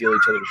could like steal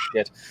each other's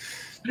shit.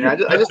 Yeah,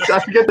 I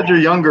forget that you're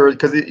younger,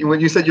 because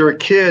when you said you're a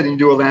kid and you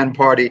do a LAN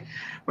party.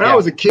 When I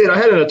was a kid, I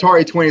had an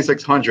Atari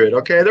 2600.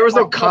 Okay, there was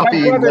no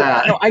copying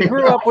that. No, I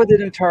grew up with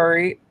an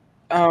Atari.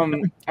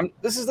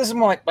 This is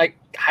more like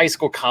high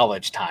school,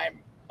 college time.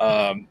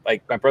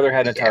 Like my brother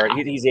had an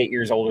Atari. He's 8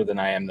 years older than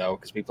I am, though,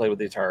 because we played with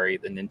the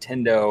Atari, the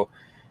Nintendo.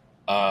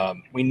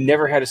 We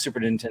never had a Super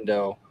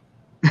Nintendo.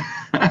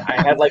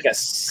 I had like a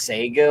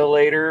Sega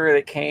later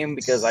that came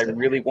because I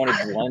really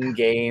wanted one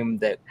game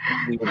that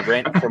we would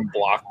rent from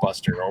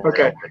Blockbuster over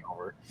and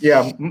over.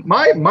 Yeah,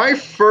 my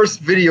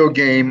first video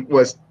game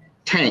was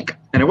Tank,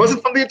 and it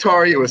wasn't from the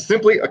Atari. It was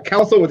simply a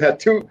console that had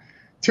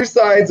two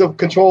sides of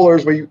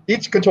controllers where you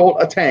each controlled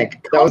a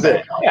tank. That was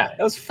it. Yeah,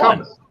 that was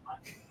fun.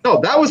 No,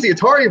 that was the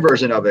Atari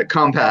version of it,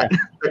 Combat,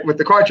 with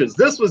the cartridge.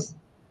 This was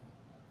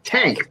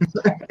Tank.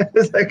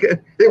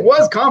 It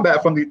was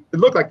Combat it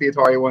looked like the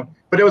Atari one,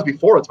 but it was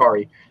before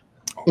Atari.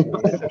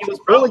 It was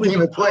early game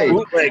to play.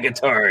 Bootleg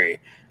Atari.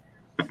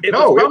 It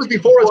was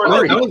before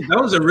Atari.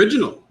 That was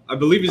original. I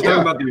believe he's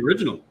talking about the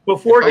original.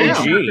 Before game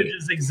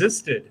cartridges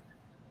existed.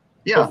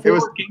 Yeah,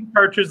 before game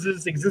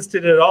cartridges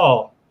existed at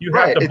all. You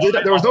had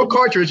to there was no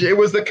cartridge. It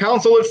was the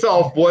console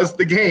itself was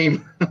the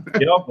game.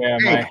 Yep.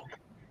 Yeah,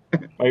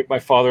 my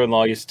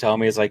father-in-law used to tell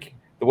me, it's like,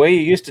 the way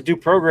you used to do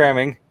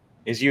programming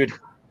is you'd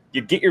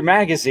get your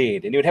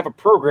magazine and you would have a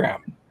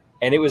program,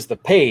 and it was the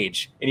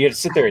page, and you had to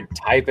sit there and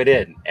type it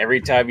in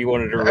every time you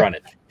wanted to run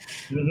it.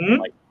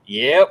 Mm-hmm. Like,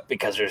 yep,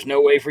 because there's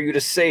no way for you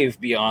to save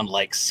beyond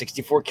like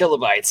 64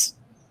 kilobytes.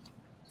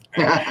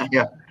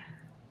 Yeah.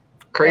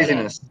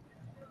 Craziness.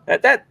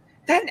 That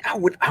I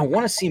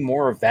want to see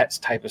more of that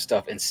type of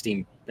stuff in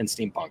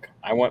steampunk.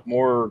 I want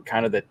more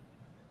kind of the,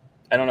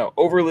 I don't know,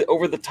 over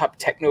the top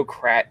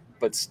technocrat,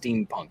 but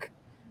steampunk.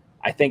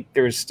 I think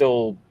there's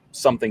still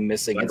something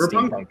missing in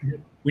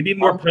steampunk. We need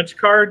more punch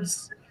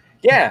cards.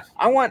 Yeah,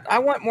 I want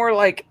more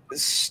like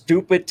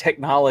stupid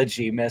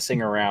technology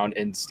messing around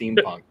in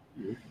steampunk.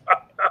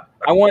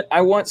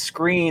 I want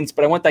screens,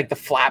 but I want like the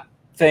flap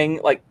thing.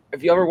 Like,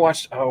 have you ever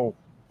watched? Oh,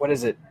 what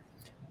is it?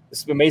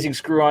 This Amazing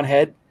Screw-On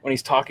Head when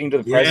he's talking to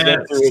the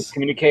president through his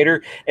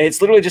communicator, and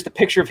it's literally just a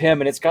picture of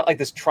him, and it's got like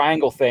this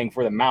triangle thing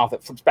for the mouth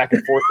that flips back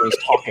and forth when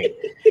he's talking,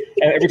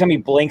 and every time he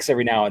blinks,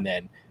 every now and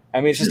then. I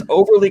mean, it's just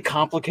overly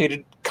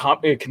complicated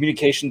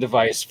communication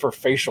device for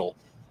facial,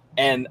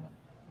 and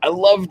I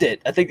loved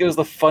it. I think it was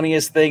the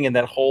funniest thing in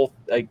that whole,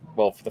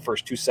 for the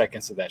first 2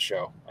 seconds of that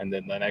show, and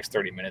then the next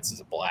 30 minutes is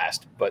a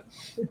blast. But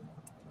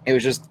it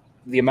was just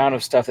the amount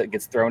of stuff that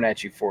gets thrown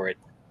at you for it.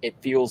 It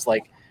feels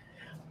like,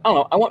 I don't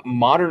know, I want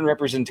modern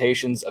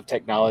representations of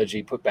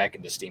technology put back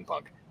into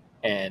steampunk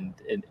and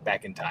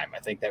back in time. I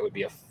think that would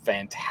be a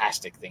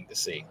fantastic thing to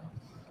see.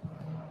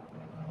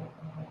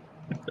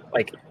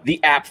 Like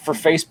the app for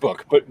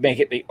Facebook, but make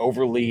it be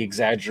overly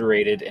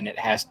exaggerated, and you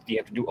have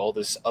to do all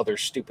this other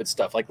stupid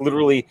stuff. Like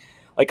literally,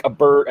 like a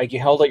bird, like you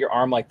held out your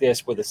arm like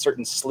this with a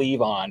certain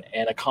sleeve on,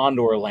 and a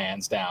condor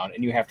lands down,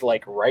 and you have to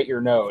like write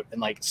your note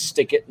and like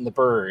stick it in the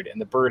bird, and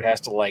the bird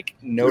has to like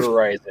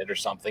notarize it or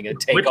something and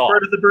take Which off. Which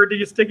part of the bird do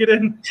you stick it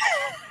in?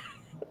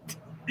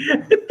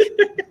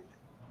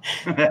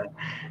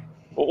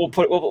 We'll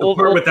put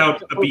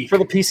without the beak. For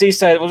the PC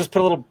side, we'll just put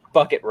a little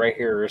bucket right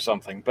here or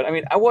something. But I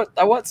mean, I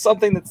want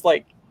something that's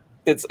like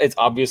it's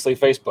obviously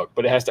Facebook,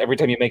 but it has to, every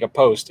time you make a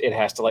post, it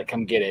has to like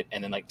come get it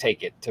and then like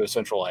take it to a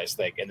centralized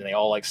thing, and then they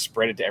all like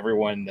spread it to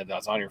everyone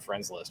that's on your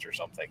friends list or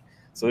something.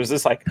 So there's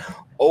this like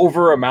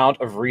over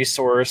amount of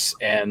resource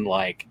and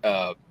like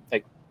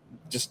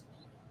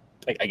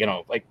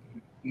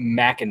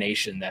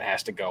machination that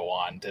has to go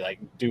on to like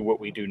do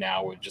what we do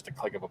now with just a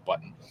click of a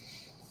button.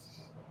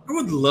 I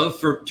would love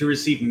to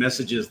receive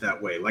messages that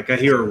way. Like I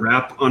hear a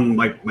rap on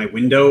my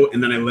window,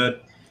 and then I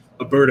let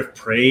a bird of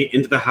prey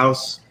into the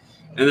house,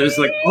 and then it's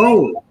like,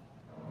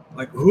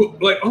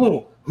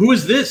 who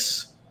is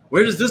this?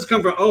 Where does this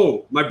come from?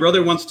 Oh, my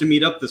brother wants to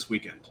meet up this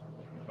weekend.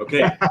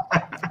 Okay.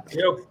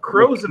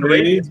 Crows and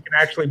ravens can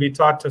actually be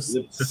taught to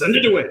send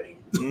it away.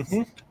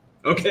 Mm-hmm.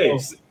 Okay,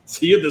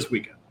 see you this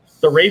weekend.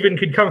 The raven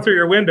could come through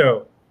your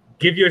window,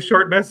 give you a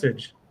short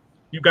message.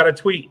 You've got a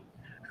tweet.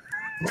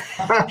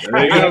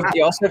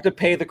 You also have to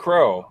pay the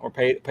crow or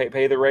pay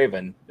the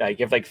raven. Like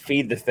you have to like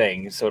feed the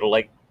thing so it'll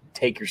like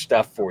take your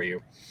stuff for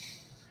you,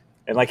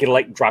 and like it'll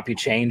like drop you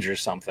change or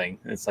something.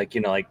 It's like,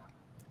 you know, like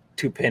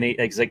 2 penny,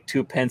 like it's like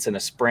 2 pence in a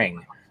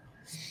spring.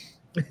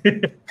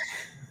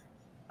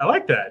 I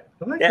like that.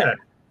 That.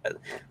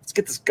 Let's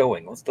get this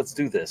going. Let's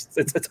do this.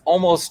 It's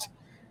almost.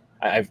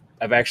 I've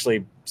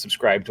actually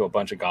subscribed to a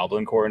bunch of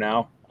Goblin Core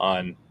now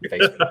on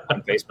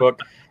Facebook.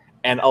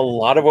 And a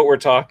lot of what we're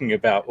talking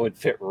about would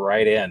fit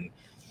right in.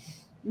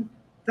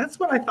 That's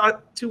what I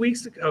thought 2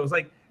 weeks ago. I was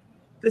like,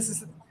 this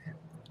is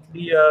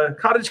the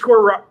Cottage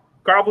Core,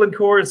 Goblin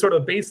Core is sort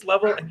of base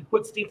level, and you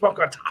put steampunk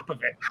on top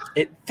of it.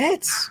 It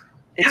fits.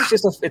 It's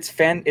just it's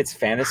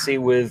fantasy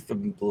with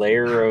the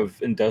layer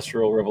of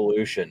Industrial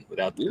Revolution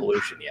without the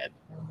pollution yet.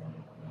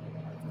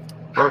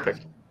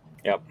 Perfect.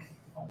 Yep.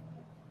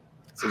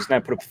 So just now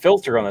put a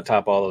filter on the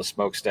top of all those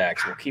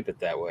smokestacks. We'll keep it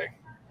that way.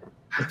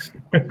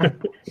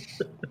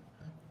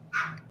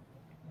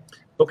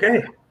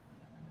 Okay.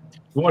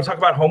 We want to talk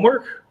about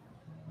homework?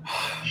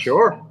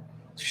 Sure.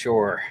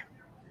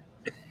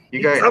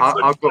 You guys,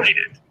 I'll go.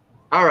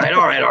 All right.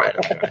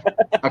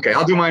 Okay,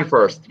 I'll do mine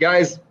first.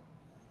 Guys,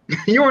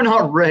 you are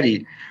not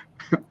ready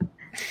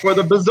for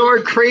the bizarre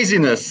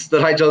craziness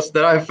that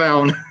I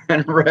found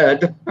and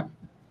read.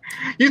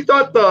 You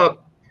thought the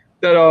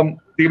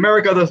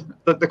America,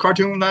 the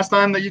cartoon last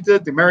time that you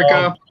did, the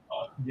America,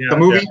 the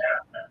movie,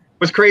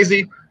 was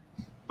crazy.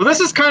 Well, this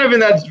is kind of in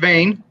that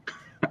vein.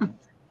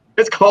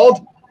 It's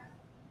called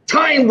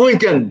Time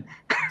Lincoln.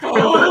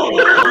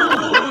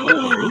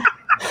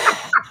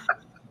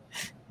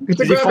 It's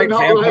a graphic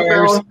novel I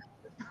found.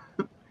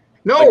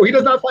 No, he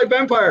does not fight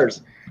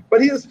vampires,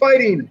 but he is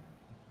fighting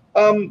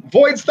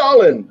Void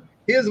Stalin.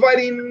 He is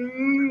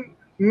fighting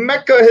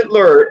Mecha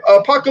Hitler,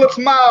 Apocalypse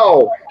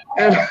Mao,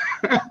 and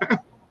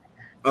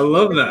I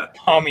love that.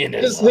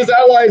 Communism. His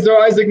allies are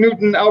Isaac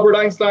Newton, Albert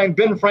Einstein,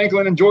 Ben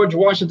Franklin, and George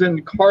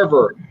Washington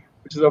Carver,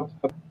 which is an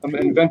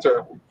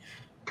inventor.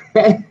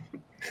 When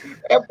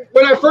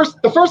the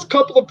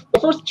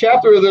first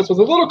chapter of this was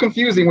a little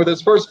confusing with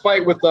his first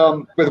fight with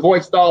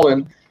Void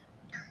Stalin.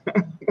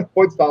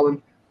 Void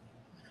Stalin.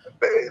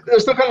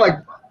 There's some kind of like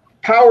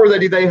power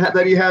that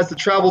he has to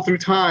travel through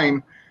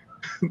time,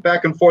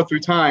 back and forth through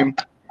time,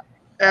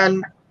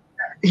 and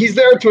he's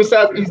there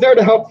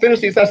to help finish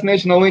the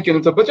assassination of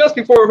Lincoln. But just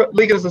before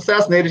Lincoln is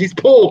assassinated, he's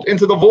pulled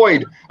into the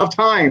void of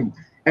time,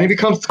 and he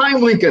becomes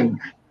Time Lincoln.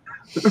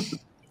 The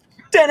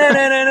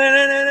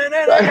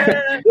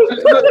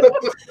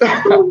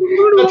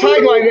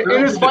tagline,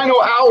 in his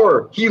final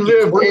hour, he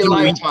lived a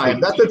lifetime.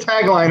 That's the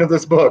tagline of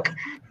this book.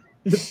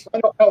 In his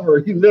final hour,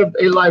 he lived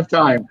a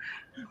lifetime.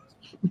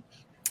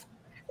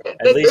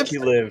 At least he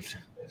lived.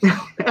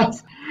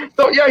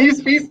 So yeah,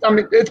 he's I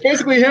mean, it's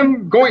basically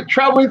him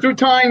traveling through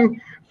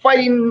time,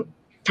 fighting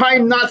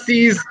time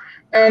Nazis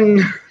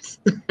and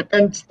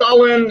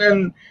Stalin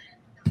and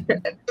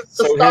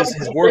so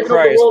his war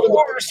cry is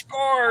 4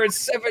 scores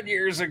 7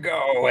 years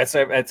ago. That's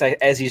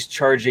as he's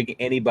charging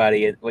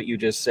anybody. What you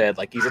just said,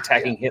 like he's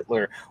attacking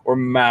Hitler or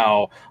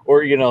Mao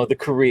or the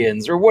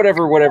Koreans or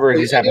whatever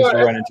he happens to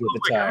run into at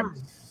the time.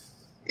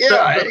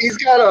 Yeah, he's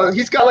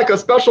got like a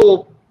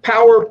special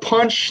power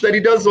punch that he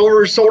does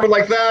over his shoulder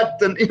like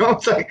that, and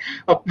it's like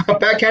a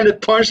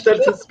backhanded punch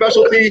that's his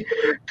specialty.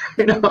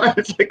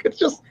 It's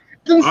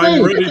insane.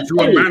 I'm ready to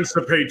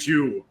emancipate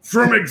you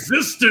from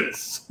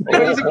existence.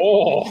 He's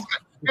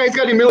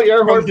got Amelia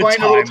Earhart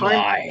flying a little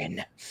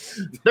time.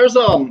 There's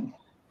in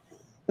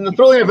the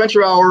Thrilling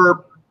Adventure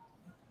Hour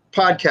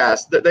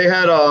podcast that they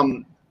had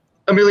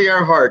Amelia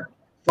Earhart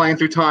flying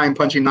through time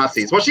punching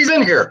Nazis. Well, she's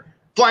in here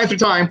flying through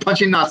time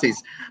punching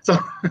Nazis. So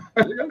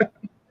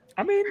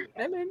I mean.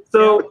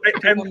 So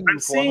I'm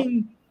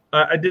seeing.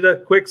 I did a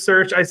quick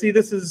search. I see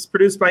this is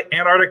produced by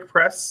Antarctic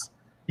Press.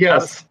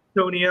 Yes,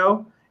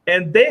 Antonio.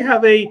 And they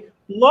have a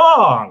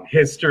long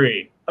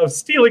history of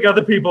stealing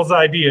other people's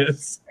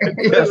ideas.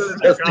 yes,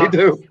 they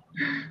do.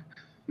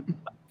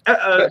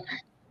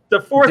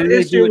 The fourth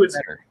issue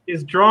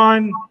is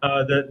drawn.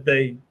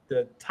 The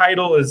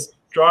title is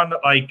drawn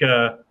like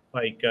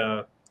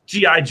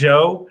G.I.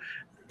 Joe.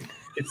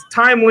 It's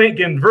Time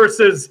Lincoln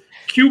versus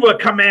Cuba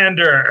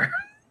Commander.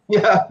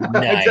 Yeah,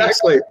 nice.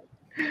 Exactly.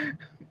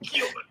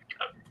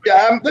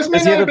 Yeah, this may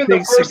not have been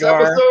the first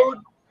episode,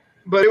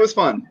 but it was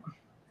fun.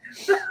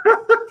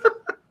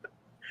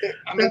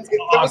 I mean,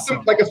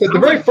 awesome. Like I said,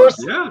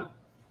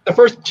 the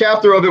first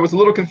chapter of it was a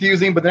little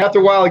confusing, but then after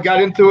a while I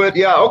got into it.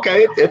 Yeah,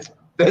 okay,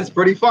 it's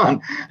pretty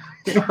fun.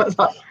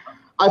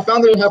 I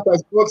found it in Half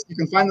Price Books. You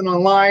can find it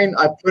online.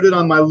 I put it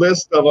on my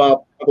list of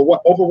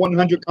over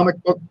 100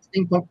 comic books,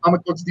 steampunk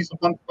comic books, diesel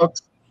punk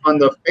books on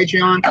the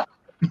Patreon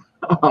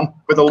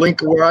with a link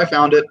to where I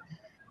found it.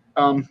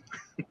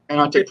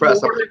 Antarctic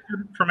Press.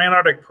 From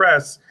Antarctic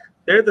Press,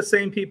 they're the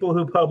same people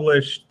who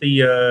published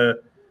the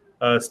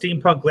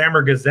Steampunk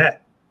Glamour Gazette.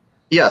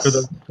 Yes. For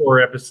the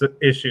 4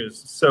 issues.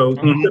 So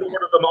you could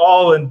order them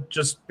all and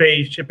just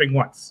pay shipping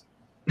once.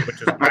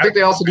 Which is I think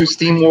they also do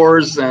Steam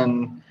Wars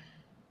and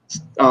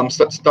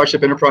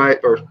Starship Enterprise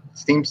or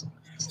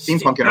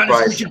Steampunk Enterprise.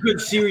 That is such a good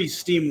series,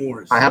 Steam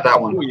Wars. I have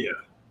that one. Oh, yeah.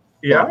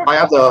 Yeah. I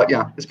have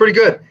it's pretty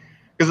good.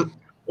 Because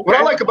what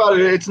I like about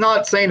it, it's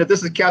not saying that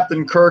this is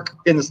Captain Kirk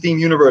in the Steam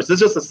universe.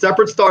 It's just a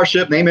separate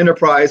starship named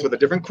Enterprise with a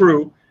different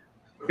crew.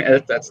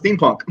 And that's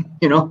steampunk,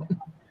 And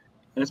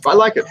I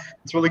like it.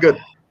 It's really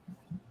good.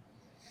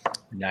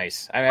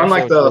 Nice. I'm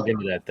like look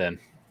into that then.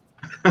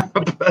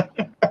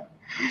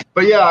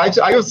 But yeah,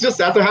 I was just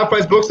at the Half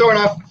Price bookstore and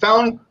I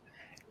found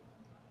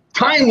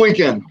Time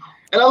Lincoln.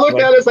 And I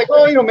looked at it, it's like,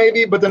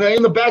 maybe, but then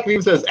in the back it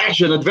even says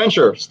action,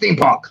 adventure,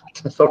 steampunk.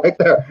 So right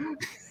there.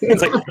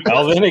 It's like,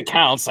 well, then it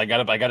counts. I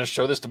gotta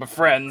show this to my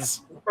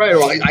friends. Right.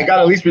 Well, I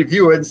gotta at least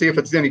review it and see if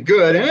it's any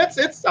good. And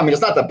it's I mean,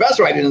 it's not the best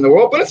writing in the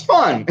world, but it's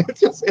fun.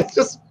 It's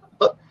just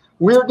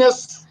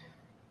weirdness.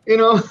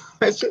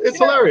 It's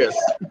hilarious.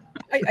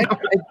 I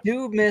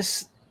do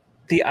miss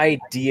the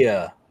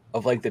idea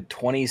of like the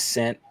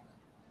 20-cent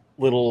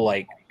little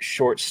like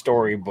short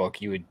story book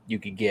you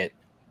could get.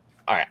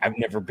 I've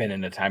never been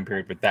in a time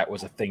period, but that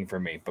was a thing for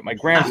me. But my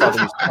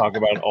grandfather used to talk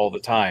about it all the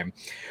time,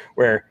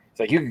 where it's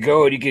like you could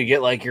go and you could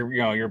get like your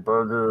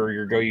burger or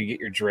you get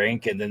your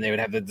drink, and then they would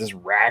have this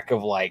rack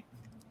of like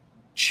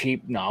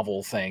cheap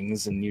novel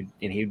things, and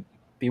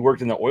he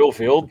worked in the oil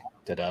field.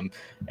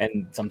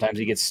 And sometimes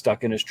he gets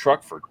stuck in his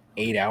truck for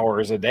 8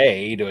 hours a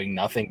day doing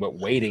nothing but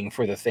waiting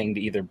for the thing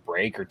to either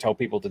break or tell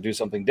people to do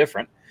something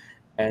different.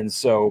 And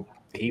so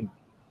he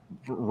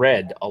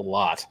read a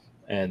lot,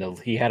 and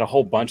he had a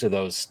whole bunch of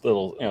those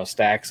little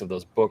stacks of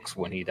those books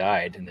when he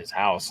died in his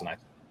house. And I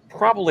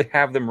probably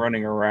have them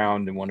running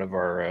around in one of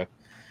our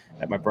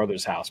at my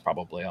brother's house.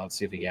 Probably I'll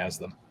see if he has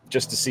them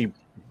just to see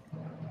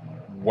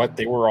what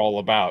they were all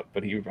about.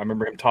 But I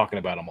remember him talking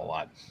about them a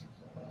lot.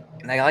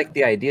 And I like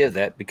the idea of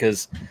that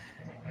because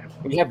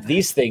we have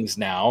these things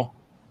now,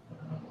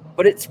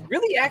 but it's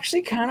really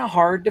actually kind of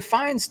hard to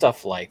find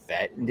stuff like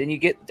that. And then you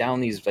get down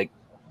these like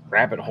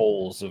rabbit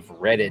holes of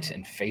Reddit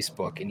and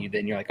Facebook, and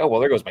you're like, oh, well,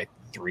 there goes my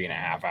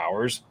 3.5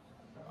 hours.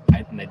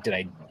 Did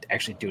I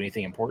actually do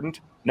anything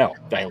important? No.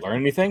 Did I learn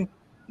anything?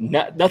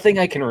 Nothing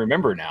I can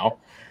remember now.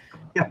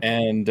 Yeah.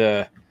 And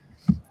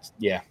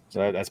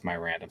so that's my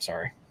rant. I'm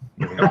sorry.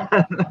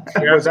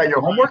 Was that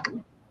your homework?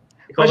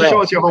 Why don't you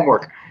show us your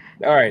homework?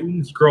 All right.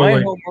 Scrolling.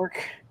 My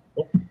homework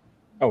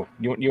Oh,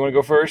 you want to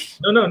go first?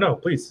 No,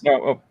 please.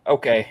 No,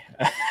 okay.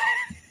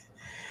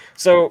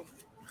 So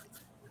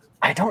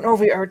I don't know if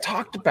we ever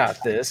talked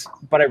about this,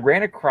 but I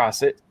ran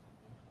across it,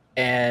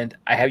 and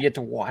I have yet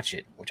to watch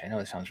it, which I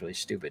know sounds really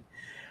stupid.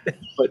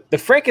 But the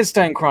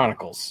Frankenstein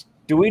Chronicles.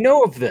 Do we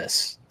know of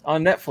this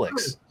on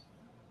Netflix?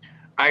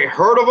 I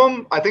heard of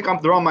them. I think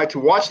they're on my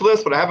to-watch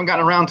list, but I haven't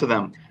gotten around to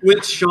them.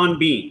 With Sean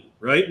Bean,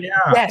 right? Yeah.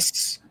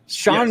 Yes.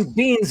 Sean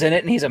Bean's in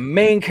it, and he's a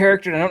main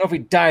character, and I don't know if he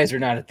dies or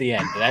not at the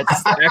end.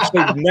 That's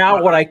actually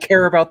now what I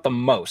care about the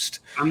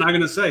most. I'm not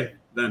going to say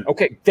then.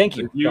 Okay, thank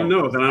you. If you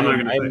know, then I'm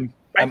not going to say.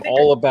 I'm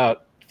all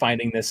about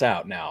finding this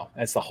out now.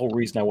 That's the whole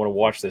reason I want to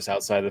watch this,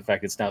 outside of the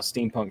fact it's now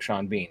steampunk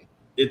Sean Bean.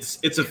 It's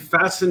a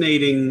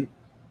fascinating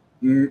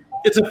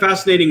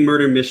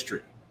murder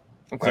mystery.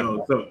 Okay.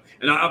 So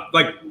and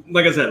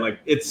like I said, like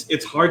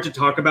it's hard to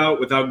talk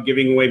about without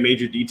giving away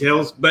major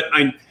details, but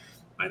I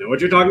know what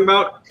you're talking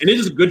about, and it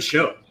is a good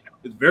show.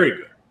 It's very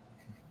good.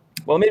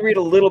 Well, let me read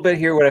a little bit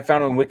here what I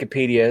found on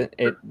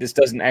Wikipedia. This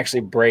doesn't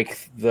actually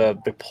break the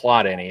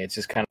plot any. It's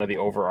just kind of the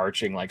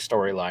overarching like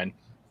storyline.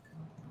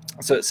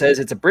 So it says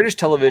it's a British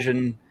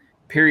television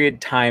period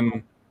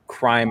time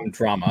crime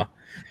drama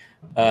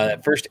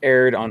that first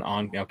aired on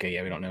okay,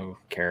 yeah, we don't know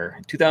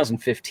care.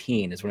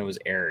 2015 is when it was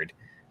aired.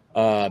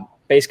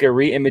 Basically a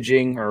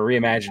reimagining or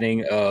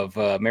reimagining of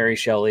Mary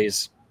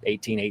Shelley's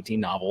 1818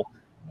 novel,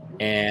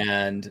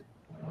 and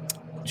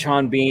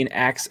Sean Bean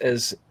acts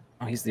as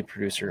he's the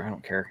producer. I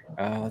don't care.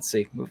 Let's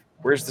see.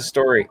 Where's the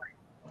story?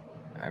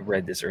 I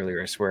read this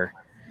earlier, I swear.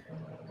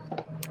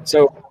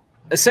 So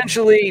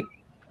essentially,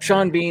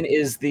 Sean Bean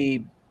is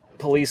the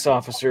police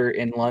officer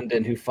in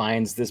London who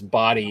finds this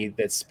body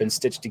that's been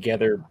stitched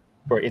together,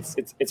 or it's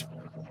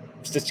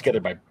stitched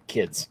together by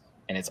kids,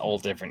 and it's all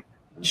different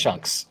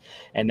chunks.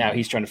 And now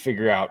he's trying to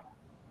figure out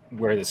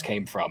where this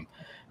came from.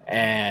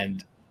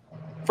 And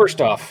first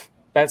off,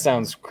 that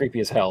sounds creepy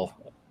as hell.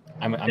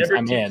 I'm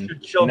in.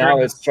 Now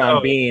it's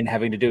Sean Bean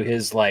having to do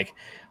his like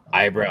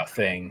eyebrow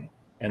thing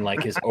and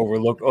like his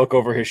look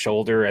over his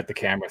shoulder at the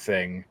camera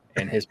thing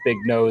and his big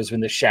nose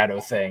in the shadow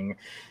thing.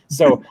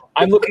 So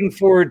I'm looking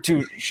forward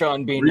to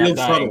Sean Bean not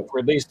dying for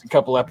at least a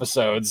couple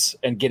episodes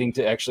and getting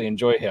to actually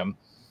enjoy him.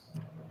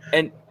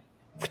 And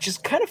which is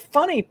kind of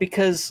funny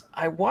because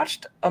I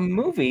watched a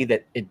movie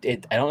that I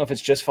don't know if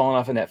it's just falling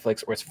off of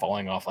Netflix or it's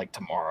falling off like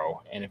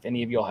tomorrow. And if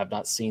any of y'all have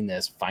not seen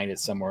this, find it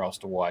somewhere else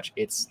to watch.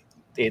 It's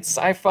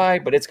sci-fi,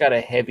 but it's got a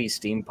heavy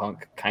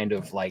steampunk kind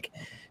of like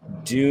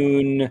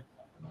Dune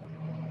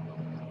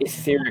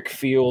etheric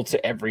feel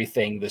to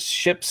everything. The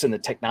ships and the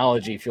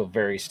technology feel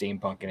very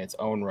steampunk in its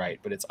own right,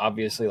 but it's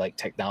obviously like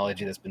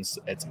technology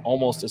it's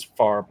almost as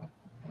far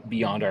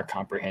beyond our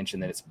comprehension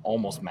that it's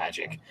almost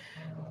magic.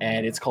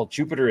 And it's called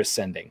Jupiter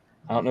Ascending.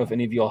 I don't know if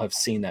any of y'all have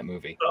seen that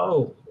movie.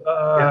 Oh,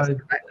 yes,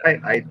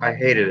 I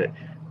hated it.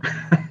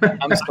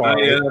 I'm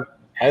sorry.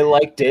 I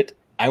liked it.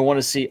 I want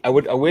to see. I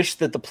wish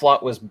that the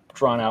plot was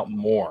drawn out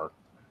more.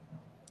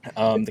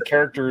 The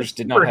characters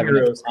did not have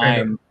enough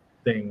time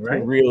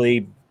to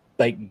really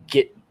like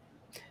get.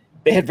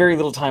 They had very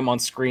little time on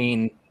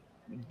screen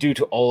due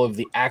to all of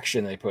the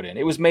action they put in.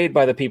 It was made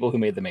by the people who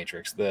made The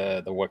Matrix,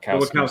 the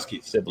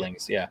Wachowski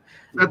siblings. Yeah,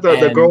 that's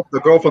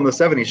the girl from the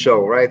 '70s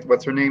show, right?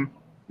 What's her name?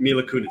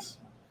 Mila Kunis.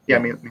 Yeah,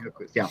 Mila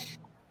Kunis. Yeah.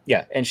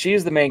 Yeah, and she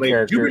is the main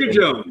character. Jupiter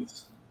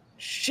Jones.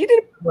 She did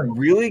a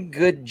really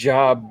good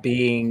job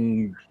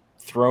being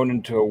thrown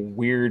into a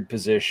weird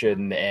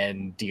position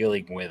and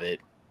dealing with it.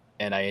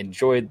 And I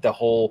enjoyed the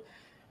whole.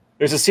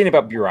 There's a scene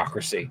about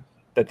bureaucracy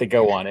that they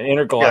go on, an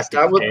intergalactic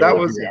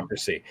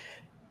bureaucracy.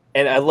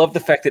 And I love the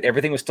fact that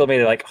everything was still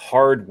made of like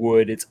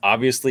hardwood. It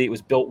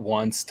was built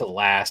once to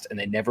last, and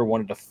they never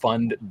wanted to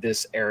fund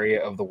this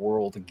area of the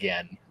world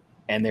again.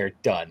 And they're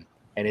done.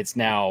 And it's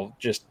now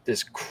just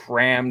this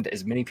crammed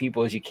as many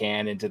people as you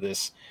can into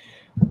this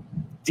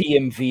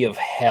DMV of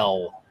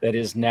hell that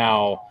is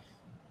now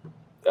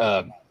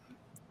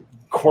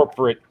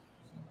corporate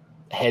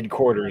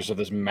headquarters of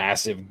this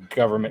massive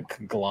government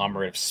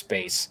conglomerate of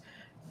space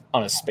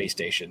on a space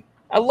station.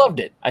 I loved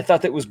it. I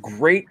thought that was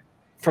great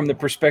from the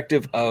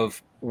perspective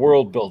of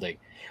world building.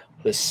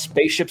 The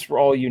spaceships were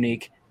all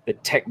unique. The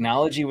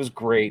technology was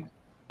great.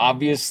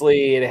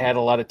 Obviously, it had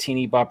a lot of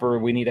teeny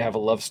bopper. We need to have a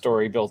love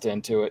story built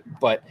into it,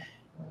 but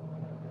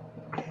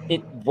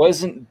it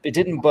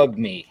didn't bug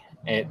me.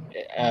 It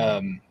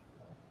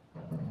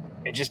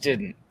just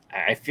didn't.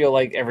 I feel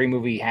like every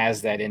movie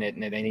has that in it,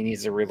 and it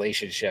needs a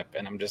relationship.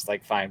 And I'm just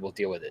like, fine, we'll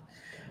deal with it.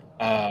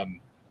 I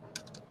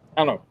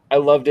don't know. I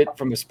loved it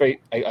from the space.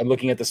 I'm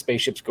looking at the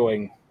spaceships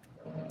going.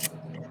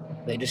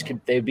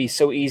 They'd be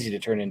so easy to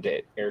turn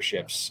into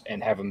airships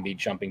and have them be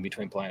jumping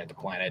between planet to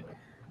planet.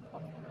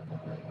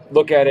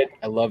 Look at it.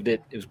 I loved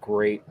it. It was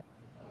great.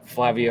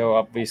 Flavio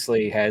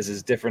obviously has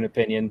his different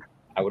opinion.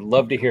 I would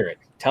love to hear it.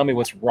 Tell me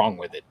what's wrong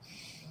with it.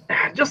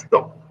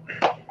 The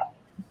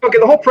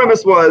whole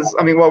premise was,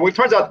 it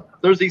turns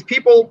out there's these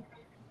people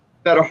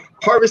that are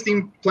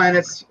harvesting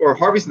planets or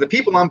harvesting the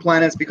people on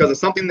planets because of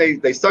something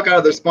they suck out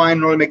of their spine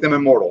in order to make them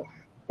immortal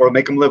or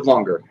make them live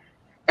longer.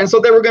 And so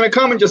they were going to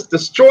come and just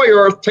destroy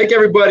Earth, take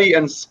everybody,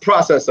 and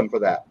process them for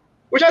that.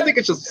 Which I think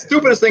is just the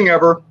stupidest thing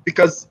ever,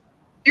 because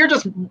you're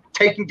just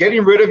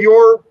getting rid of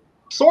your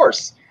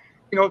source.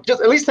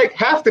 Just at least take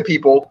half the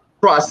people,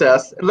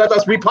 process, and let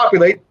us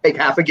repopulate, take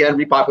half again,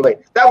 repopulate.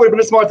 That would have been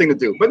a smart thing to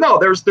do. But no,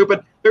 they're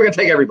stupid. They're going to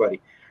take everybody.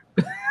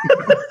 That's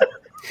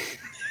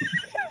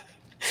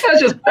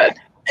just bad.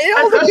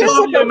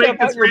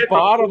 About your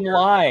bottom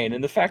line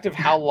and the fact of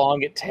how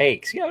long it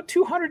takes.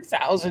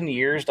 200,000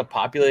 years to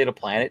populate a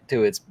planet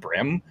to its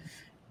brim.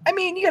 I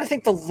mean, you got to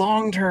think the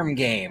long-term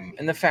game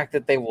and the fact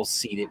that they will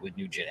seed it with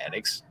new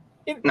genetics.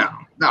 No,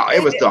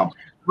 it was dumb.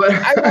 But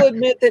I will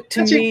admit that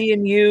to me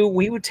and you,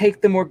 we would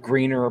take the more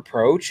greener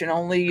approach and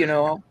only,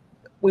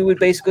 we would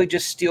basically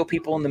just steal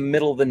people in the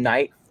middle of the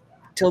night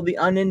till the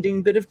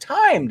unending bit of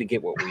time to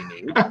get what we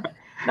need.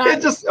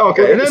 It just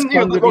okay, and then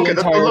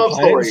the love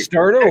story.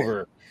 Start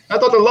over. I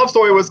thought the love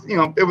story was,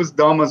 it was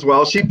dumb as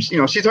well. She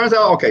turns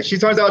out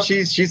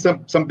she's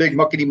some big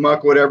muckety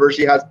muck, whatever.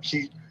 She went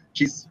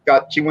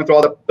through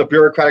all the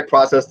bureaucratic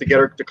process to get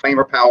her to claim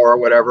her power or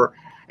whatever,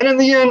 and in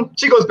the end,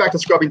 she goes back to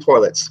scrubbing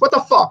toilets. What the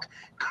fuck?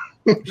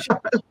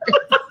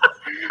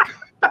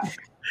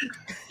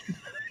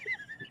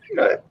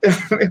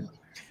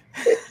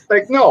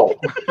 Like no.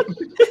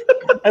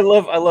 I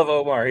love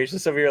Omar. He's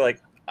just over here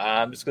like,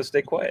 I'm just gonna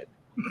stay quiet.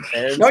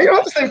 And no, you don't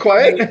have to stay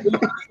quiet.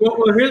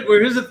 well,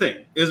 here's the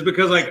thing: is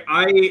because like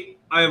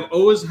I've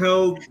always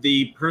held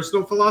the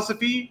personal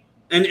philosophy,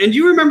 and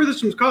you remember this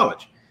from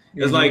college.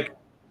 Is like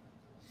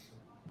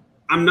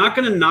I'm not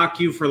gonna knock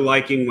you for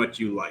liking what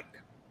you like.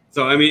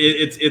 So I mean,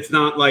 it's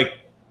not like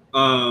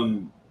I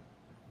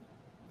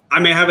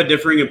may have a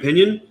differing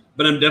opinion,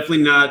 but I'm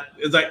definitely not.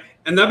 It's like,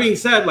 and that being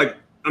said, like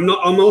I'm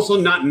also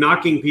not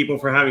knocking people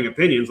for having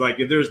opinions.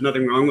 Like if there's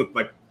nothing wrong with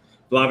like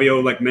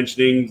Flavio like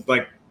mentioning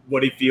like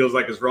what he feels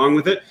like is wrong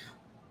with it.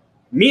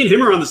 Me and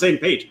him are on the same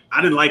page.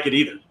 I didn't like it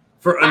either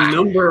for a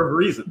number of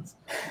reasons.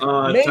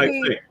 Type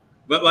thing.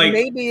 But like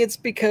maybe it's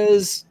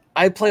because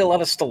I play a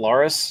lot of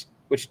Stellaris,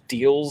 which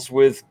deals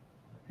with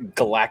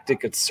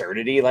galactic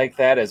absurdity like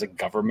that as a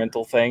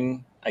governmental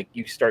thing. Like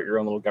you start your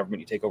own little government,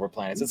 you take over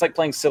planets. It's like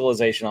playing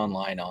Civilization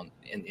Online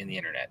in the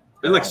internet.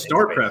 And like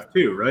StarCraft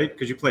too, right?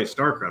 Because you play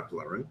StarCraft a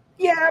lot, right?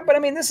 Yeah, but I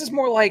mean, this is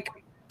more like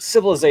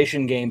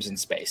Civilization games in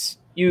space.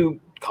 You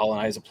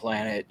colonize a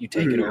planet, you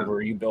take it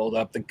over, you build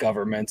up the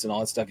governments and all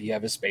that stuff. You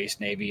have a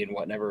space navy and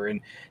whatever. And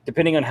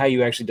depending on how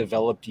you actually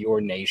developed your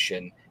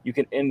nation, you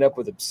can end up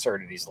with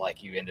absurdities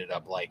like you ended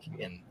up like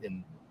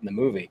in the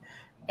movie.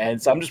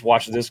 And so I'm just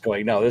watching this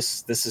going, no,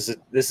 this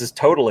is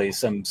totally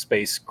some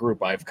space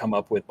group I've come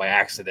up with by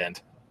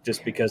accident,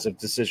 just because of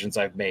decisions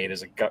I've made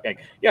as we're going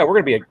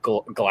to be a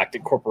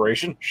galactic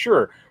corporation.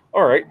 Sure.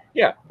 All right.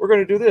 Yeah, we're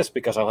going to do this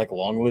because I like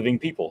long living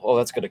people. Oh,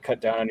 that's going to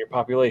cut down on your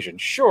population.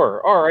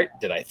 Sure. All right.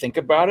 Did I think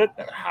about it?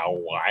 How?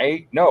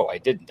 Why? No, I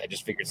didn't. I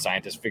just figured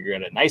scientists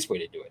figured out a nice way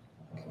to do it.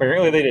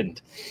 Apparently they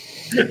didn't.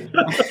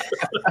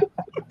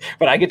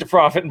 But I get to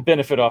profit and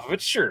benefit off of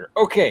it. Sure.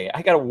 Okay.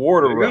 I got a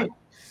war to run.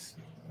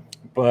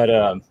 But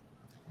no,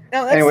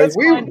 that's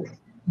fine.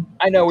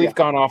 I know we've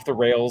gone off the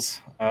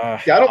rails.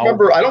 I don't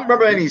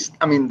remember any.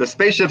 I mean, the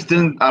spaceships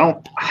didn't.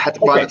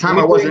 By the time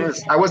I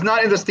was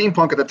not into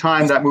steampunk at the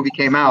time that movie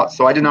came out,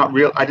 so I did not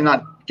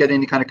get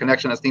any kind of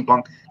connection to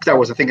steampunk because I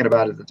wasn't thinking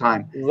about it at the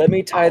time. Let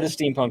me tie the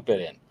steampunk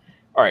bit in.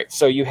 All right,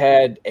 so you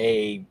had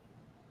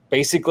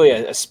basically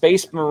a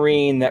space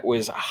marine that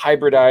was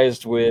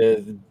hybridized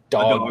with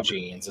dog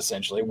genes,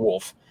 essentially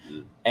wolf,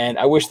 and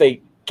I wish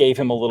they gave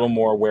him a little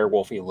more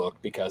werewolfy look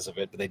because of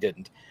it, but they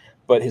didn't.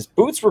 But his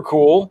boots were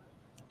cool.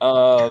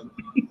 It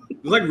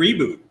was like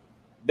Reboot.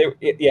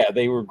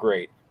 They were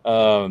great.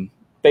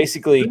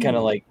 Basically, kind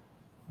of like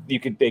you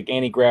could make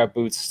anti-grav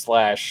boots /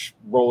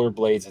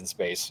 rollerblades in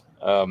space.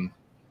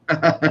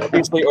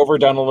 Obviously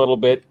overdone a little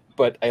bit,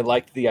 but I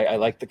liked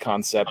the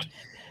concept.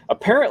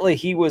 Apparently,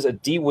 he was a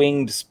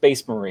de-winged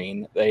space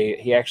marine.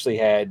 He actually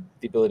had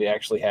the ability to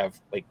actually have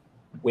like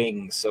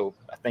wings, so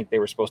I think they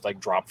were supposed to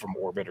like drop from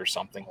orbit or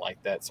something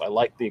like that. So I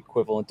like the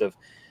equivalent of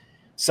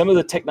some of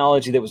the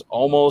technology that was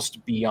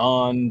almost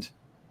beyond.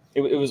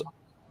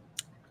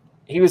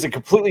 He was a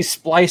completely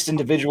spliced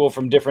individual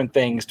from different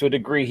things. To a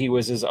degree, he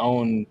was his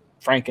own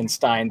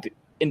Frankenstein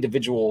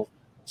individual,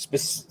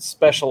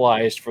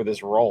 specialized for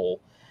this role.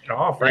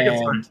 Oh,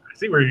 Frankenstein! I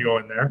see where you're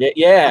going there.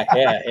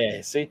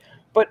 Yeah. See,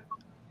 but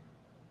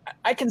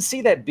I can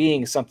see that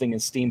being something in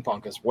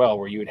steampunk as well,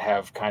 where you would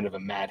have kind of a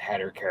Mad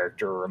Hatter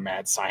character or a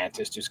mad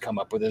scientist who's come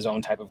up with his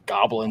own type of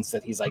goblins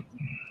that he's like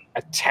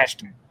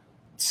attached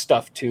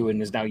stuff to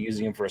and is now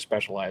using him for a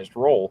specialized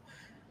role.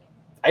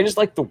 I just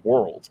like the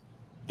world.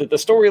 The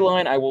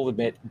storyline, I will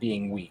admit,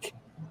 being weak.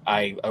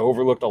 I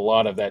overlooked a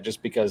lot of that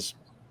just because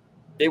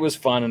it was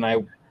fun and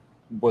I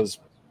was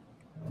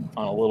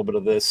on a little bit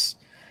of this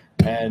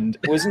and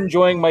was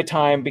enjoying my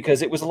time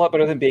because it was a lot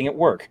better than being at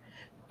work.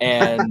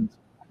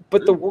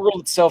 But the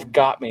world itself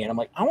got me, and I'm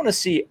like, I want to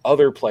see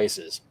other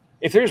places.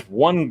 If there's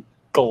one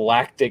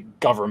galactic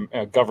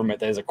government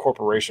that has a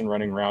corporation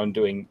running around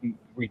doing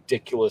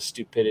ridiculous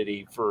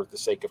stupidity for the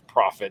sake of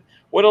profit.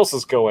 What else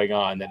is going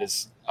on that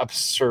is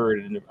absurd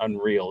and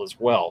unreal as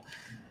well?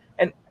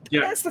 And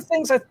that's the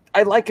things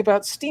I like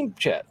about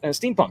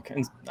steampunk,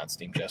 and not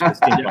steam chess, but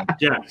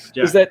steampunk.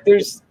 Is that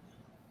there's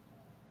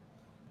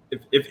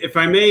if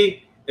I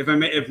may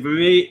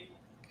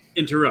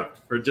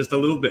interrupt for just a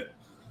little bit.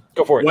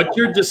 Go for it. What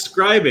you're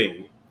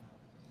describing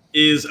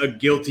is a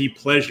guilty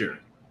pleasure,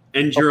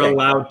 and you're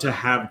allowed to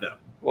have them.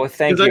 Well,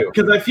 thank you.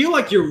 Because I feel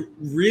like you're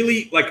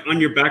really like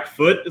on your back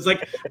foot. It's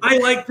like, I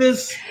like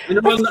this. I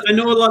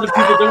know a lot of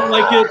people don't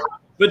like it,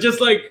 but just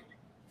like,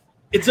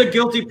 it's a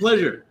guilty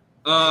pleasure.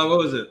 What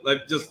was it?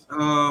 Like, just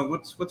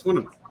what's one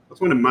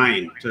of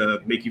mine to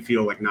make you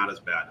feel like not as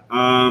bad?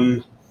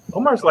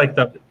 Omar's like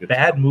the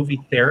bad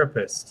movie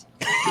therapist.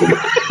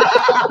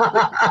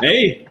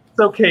 Hey, it's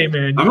okay,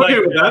 man. I'm okay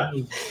with that.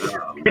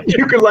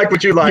 You can like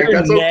what you like.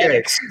 You're That's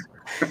okay.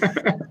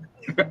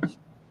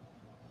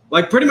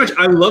 Like, pretty much,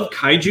 I love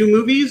kaiju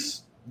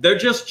movies. They're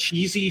just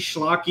cheesy,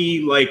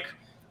 schlocky, like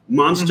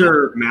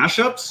monster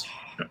mashups.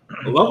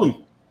 I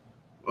love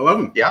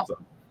them. Yeah. So,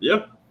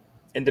 yeah.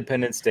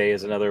 Independence Day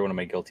is another one of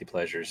my guilty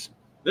pleasures.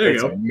 There you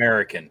It's go.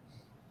 American.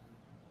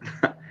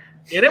 And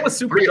it was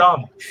super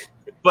dumb,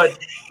 but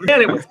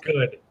man, it was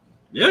good.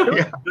 Yeah. It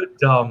was good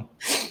dumb.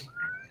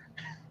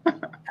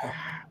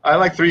 I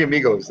like Three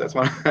Amigos. That's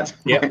one.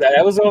 Yeah,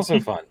 that was also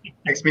fun.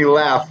 Makes me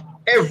laugh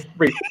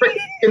every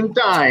freaking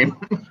time.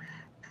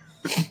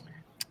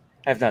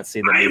 I've not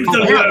seen the I am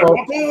movie.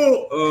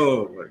 the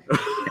Oh my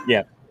god.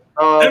 Yeah.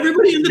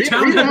 Everybody in the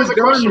town Rita has has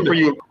a question for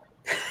you.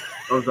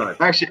 Oh, sorry.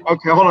 Actually,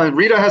 okay, hold on.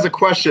 Rita has a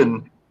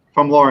question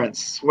from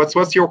Lawrence.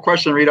 What's your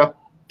question, Rita?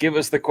 Give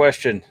us the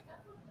question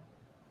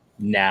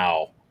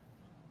now.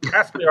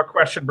 Ask me a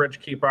question,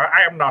 Bridgekeeper.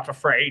 I am not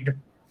afraid.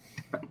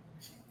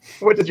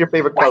 What is your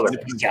favorite color?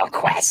 Your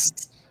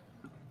quest.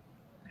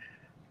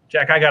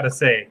 Jack, I gotta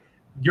say,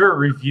 your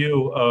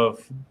review of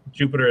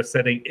Jupiter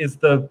Ascending is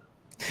the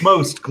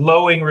most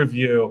glowing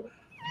review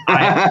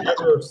I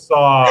ever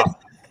saw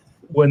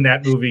when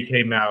that movie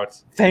came out.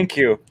 Thank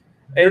you.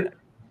 And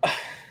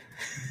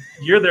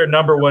You're their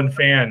number one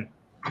fan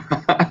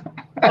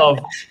of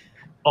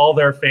all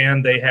their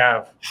fan they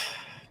have.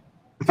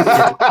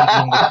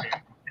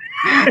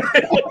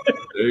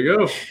 There you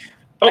go.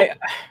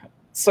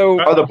 so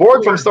Are the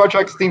Borg from Star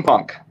Trek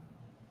Steampunk?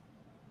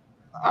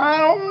 I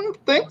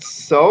don't think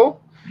so.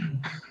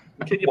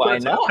 Can you Why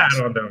put some not?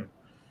 hat on them?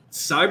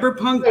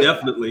 Cyberpunk,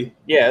 definitely.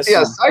 yes,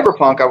 Yeah,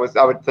 Cyberpunk.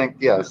 I would think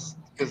yes,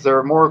 because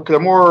they're more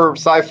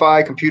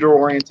sci-fi, computer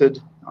oriented.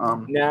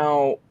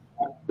 now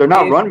They're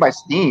not run by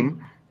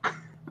Steam.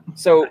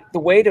 so the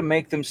way to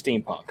make them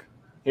steampunk.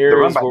 They're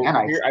run Here's by what,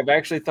 nanites. here I've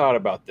actually thought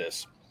about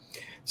this.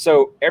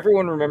 So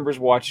everyone remembers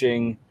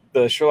watching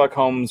the Sherlock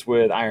Holmes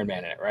with Iron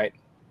Man in it, right?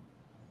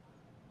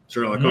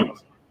 Sherlock Mhm.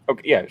 Holmes.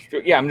 Okay,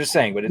 yeah, I'm just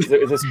saying, but it's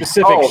a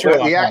specific Oh,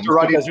 Sherlock the actor Holmes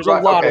Roddy- because there's a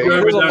lot okay. of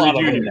Robert there's a Downey lot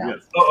of them Jr., now.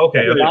 yes. Oh, okay.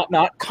 okay.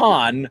 Not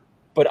Khan,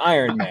 but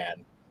Iron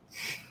Man.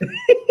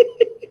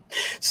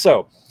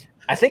 So,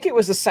 I think it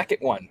was the second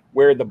one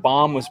where the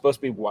bomb was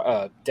supposed to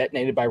be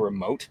detonated by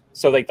remote.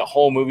 So, like the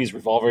whole movie's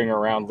revolving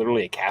around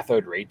literally a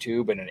cathode ray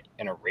tube and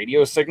a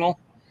radio signal.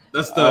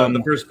 That's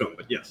the first film,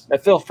 but yes.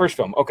 That first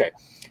film. Okay,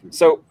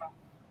 so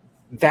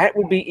that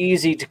would be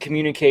easy to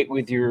communicate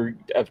with your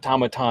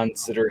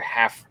automatons that are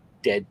half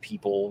dead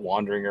people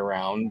wandering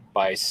around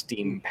by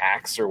steam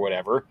packs or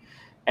whatever.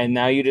 And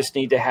now you just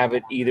need to have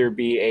it either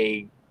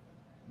be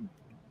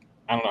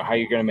I don't know how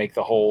you're going to make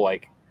the whole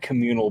like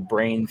communal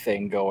brain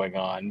thing going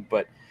on,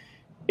 but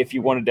if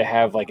you wanted to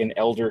have like an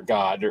elder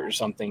god or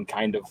something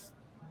kind of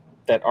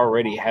that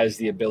already has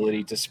the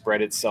ability to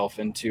spread itself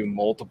into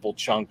multiple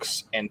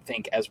chunks and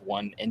think as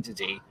one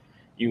entity,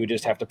 you would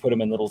just have to put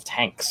them in little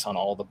tanks on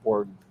all the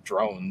Borg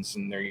drones,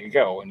 and there you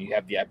go. And you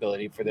have the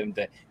ability for them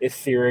to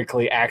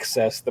etherically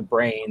access the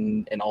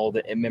brain and all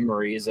the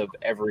memories of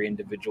every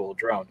individual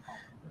drone.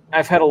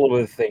 I've had a little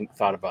bit of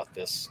thought about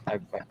this.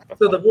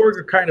 So the Borg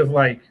are kind of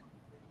like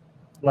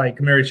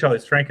Mary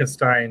Shelley's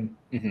Frankenstein,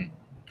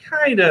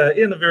 kind of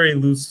in a very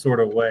loose sort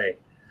of way.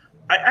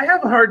 I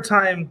have a hard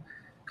time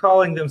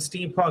calling them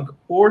steampunk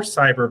or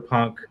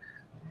cyberpunk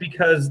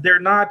because they're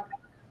not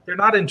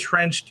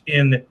entrenched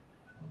in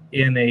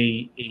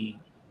a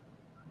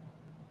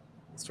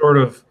sort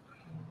of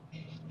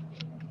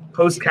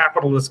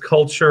post-capitalist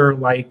culture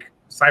like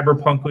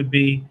cyberpunk would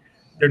be.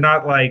 They're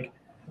not like,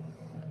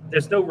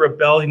 there's no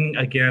rebellion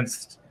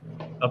against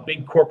a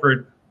big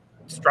corporate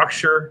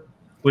structure,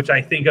 which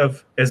I think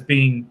of as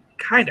being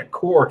kind of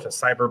core to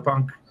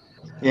cyberpunk.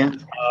 Yeah.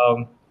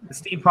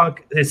 Steampunk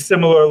is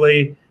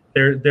similarly,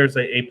 there's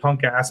a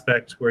punk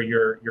aspect where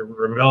you're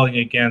rebelling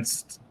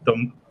against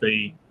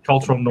the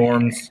cultural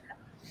norms.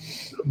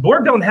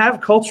 Borg don't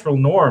have cultural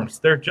norms.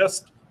 They're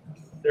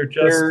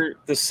the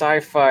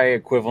sci-fi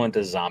equivalent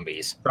to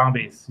zombies.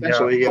 zombies. Yeah.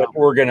 Essentially, yeah. But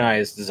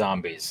organized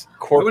zombies,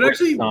 corporate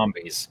actually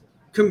zombies.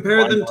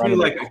 Compare them Running to around in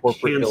like a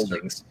corporate cancer.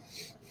 buildings.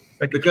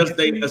 Like Because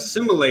they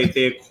assimilate,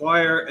 they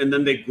acquire, and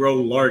then they grow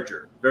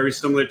larger. very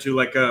similar to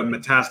like a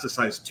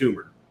metastasized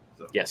tumor.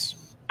 So.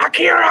 Yes.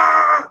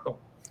 Akira. Oh,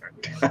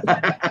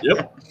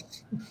 Yep.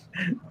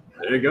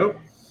 There you go.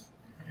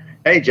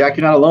 Hey, Jack,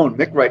 you're not alone.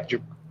 Mick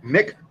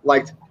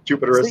liked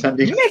Jupiter See,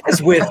 Ascending. Mick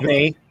is with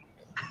me.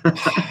 you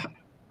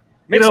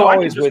Mick's know, I could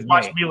always just with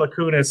watch me. Mila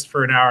Kunis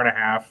for an hour and a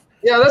half.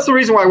 Yeah, that's the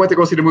reason why I went to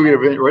go see the movie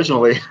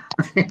originally.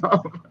 You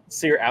know?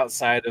 See her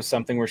outside of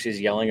something where she's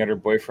yelling at her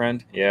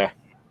boyfriend. Yeah.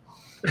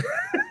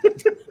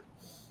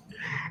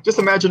 Just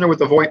imagine her with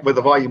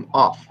the volume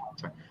off.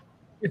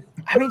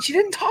 I mean, she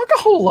didn't talk a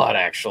whole lot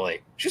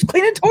actually. She was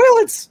cleaning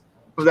toilets.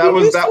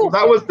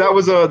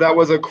 That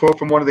was a quote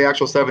from one of the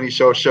actual '70s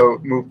show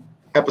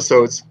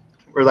episodes,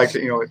 where like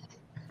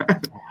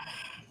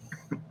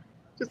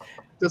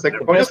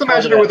just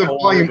imagine her with the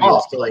volume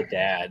off. Still a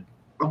dad.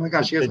 Oh my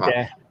gosh, she is hot.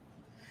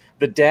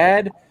 The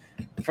dad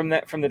from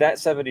that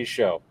 '70s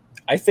show.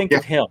 I think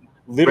of him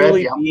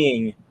literally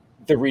being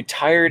the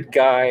retired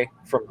guy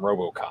from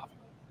RoboCop.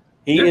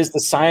 He is the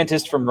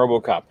scientist from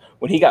RoboCop.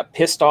 When he got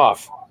pissed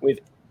off with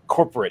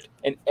corporate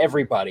and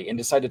everybody and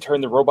decided to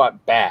turn the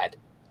robot bad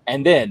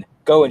and then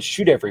go and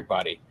shoot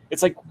everybody.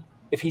 It's like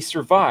if he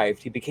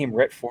survived, he became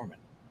Rhett Foreman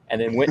and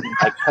then went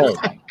like home.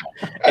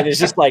 And it's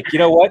just like, you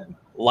know what?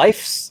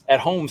 Life's at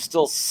home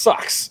still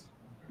sucks.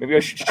 Maybe I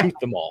should shoot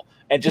them all.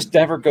 And just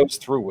never goes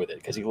through with it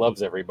because he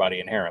loves everybody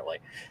inherently.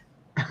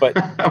 But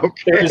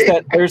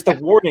there's the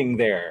warning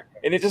there.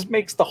 And it just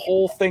makes the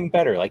whole thing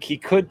better. Like he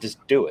could just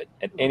do it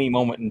at any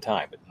moment in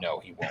time, but no,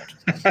 he won't.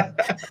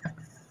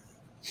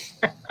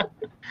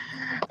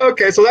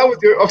 Okay, so that was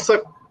your.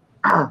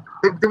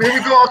 Did we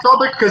go off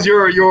topic? Because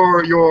your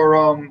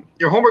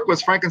homework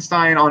was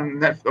Frankenstein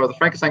on or the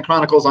Frankenstein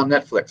Chronicles on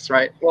Netflix,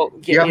 right? Well,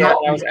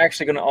 I was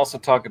actually going to also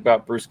talk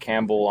about Bruce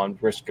Campbell on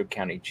Briscoe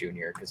County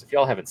Jr. Because if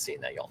y'all haven't seen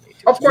that, y'all need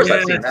to. Of course,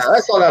 I've seen that. I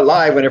saw that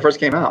live when it first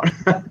came out.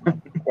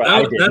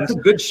 Well, that's a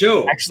good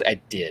show. Actually, I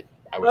did.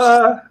 I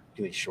was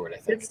really short, I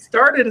think. It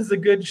started as a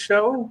good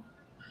show.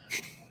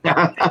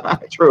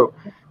 True.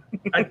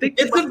 I think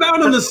It's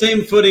about on the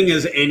same footing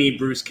as any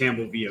Bruce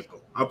Campbell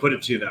vehicle. I'll put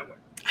it to you that way.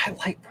 I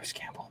like Bruce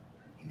Campbell.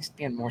 He needs to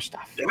be in more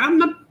stuff.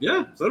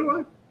 Yeah, so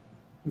do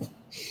I.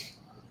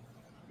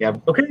 Yeah.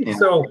 Okay, Yeah.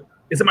 so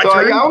is it my So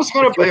turn? I was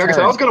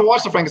gonna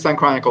watch the Frankenstein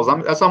Chronicles.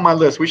 That's on my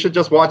list. We should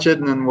just watch it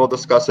and then we'll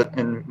discuss it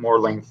in more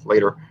length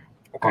later,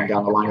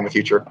 down the line in the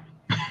future.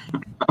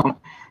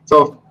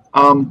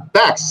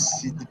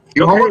 Dax,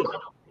 you homework?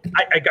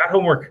 I got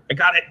homework. I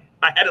got it.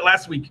 I had it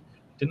last week,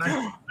 didn't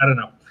I? I don't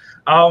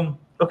know.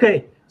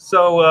 Okay,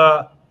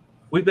 so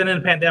we've been in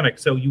a pandemic,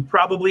 so you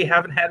probably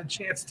haven't had a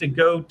chance to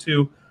go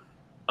to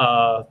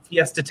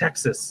Fiesta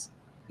Texas.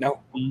 No,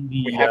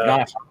 we have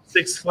not.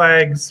 Six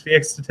Flags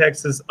Fiesta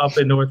Texas up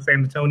in North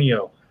San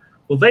Antonio.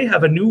 Well, they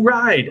have a new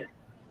ride.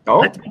 Oh,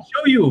 Let me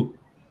show you.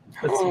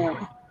 Let's see.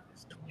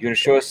 You gonna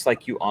show us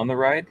like you on the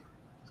ride?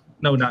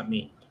 No, not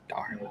me.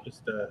 Darn.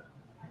 Just that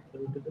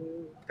one.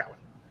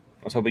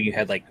 I was hoping you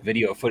had like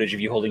video footage of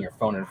you holding your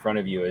phone in front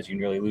of you as you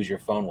nearly lose your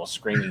phone while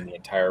screaming the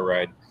entire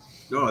ride.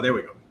 Oh, there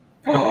we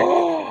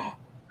go.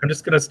 I'm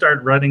just gonna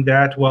start running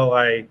that while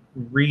I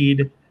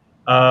read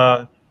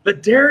the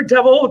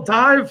Daredevil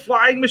Dive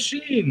Flying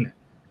Machine.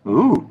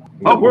 ooh,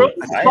 The world's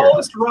tired.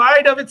 tallest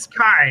ride of its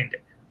kind.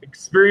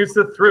 Experience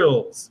the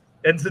thrills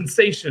and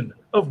sensation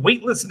of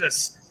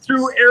weightlessness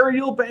through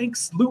aerial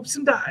banks, loops,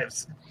 and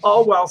dives,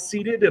 all while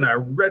seated in a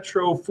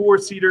retro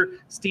four-seater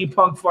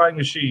steampunk flying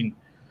machine.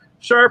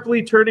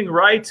 Sharply turning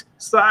right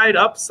side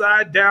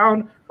upside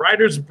down,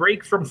 riders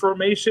break from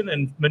formation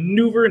and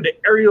maneuver into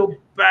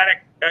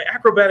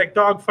acrobatic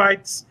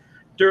dogfights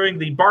during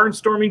the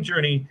barnstorming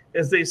journey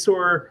as they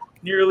soar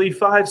nearly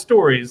 5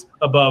 stories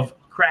above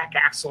Crack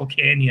Axle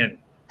Canyon.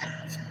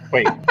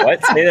 Wait,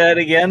 what? Say that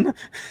again?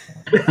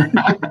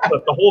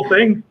 The whole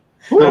thing?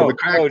 Oh,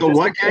 the just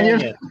what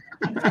canyon?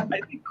 I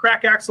think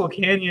Crack Axle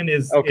Canyon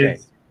is Okay.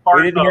 is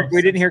part We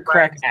didn't hear of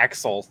Crack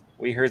Axle.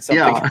 We heard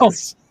something Yeah.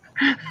 else.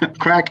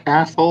 Crack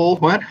asshole.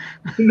 What?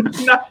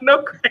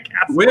 no Crack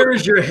Axle. Where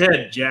is your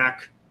head,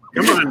 Jack?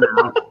 Come on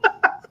now.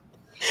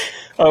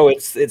 Oh,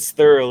 it's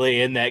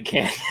thoroughly in that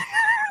canyon.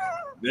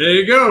 There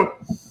you go.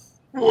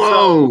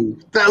 Whoa,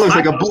 that looks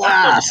like a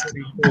blast.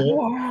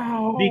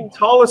 Wow. The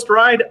tallest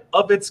ride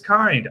of its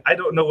kind. I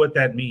don't know what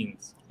that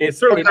means. It's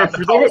certainly not the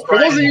For tallest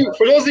ride.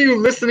 those of you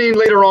listening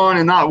later on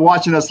and not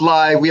watching us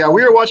live, we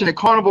are watching a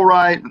carnival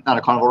ride, not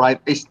a carnival ride,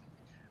 a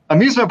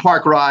amusement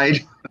park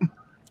ride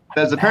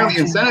that's apparently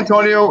in San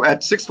Antonio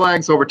at Six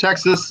Flags over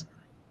Texas,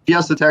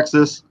 Fiesta,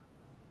 Texas,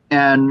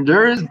 and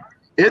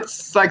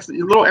it's like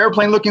little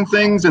airplane-looking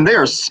things, and they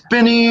are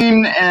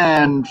spinning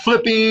and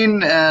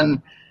flipping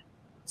and.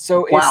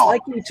 So it's Wow.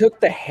 like you took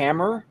the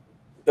hammer,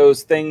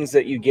 those things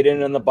that you get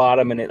in on the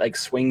bottom, and it like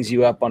swings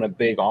you up on a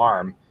big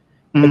arm,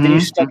 but then you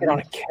stuck it on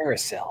a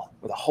carousel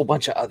with a whole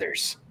bunch of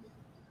others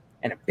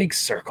and a big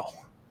circle.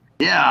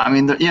 Yeah, I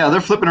mean,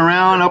 they're flipping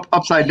around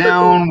upside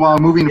down while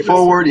moving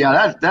forward.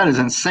 Yeah, that is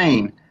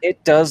insane.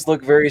 It does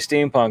look very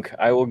steampunk.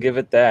 I will give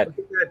it that.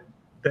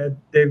 That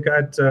they've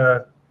got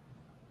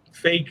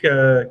fake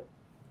what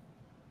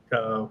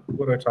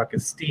do I talk?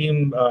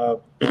 Steam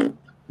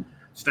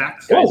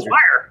stacks. Oh,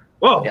 fire!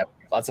 Whoa! Yep,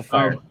 lots of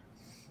fire.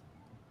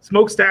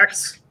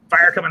 Smokestacks,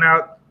 fire coming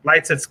out,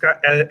 lights at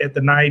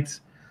the night,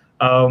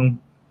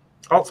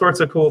 all sorts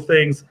of cool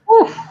things.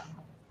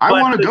 I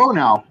want to go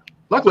now.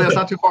 Luckily, that's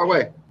not too far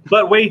away.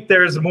 But wait,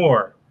 there's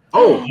more.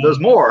 Oh, there's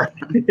more.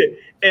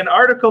 An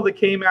article that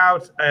came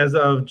out as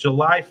of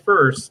July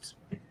 1st,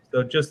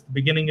 so just the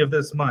beginning of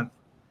this month.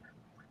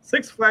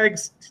 Six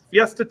Flags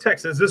Fiesta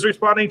Texas is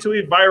responding to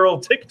a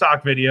viral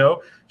TikTok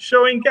video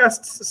showing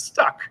guests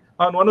stuck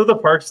on one of the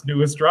park's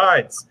newest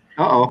rides.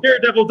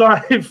 Daredevil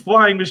Dive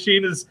flying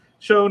machine is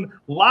shown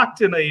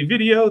locked in a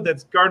video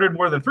that's garnered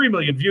more than 3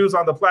 million views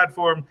on the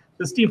platform.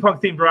 The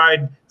steampunk-themed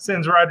ride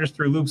sends riders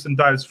through loops and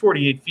dives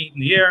 48 feet in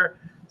the air.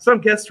 Some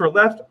guests were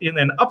left in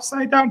an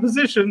upside-down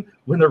position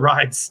when the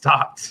ride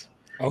stopped.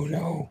 Oh,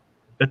 no.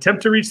 The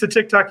attempt to reach the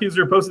TikTok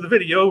user who posted the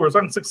video was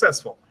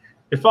unsuccessful.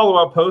 A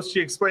follow-up post, she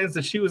explains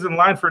that she was in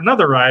line for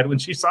another ride when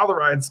she saw the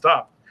ride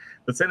stop.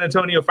 The San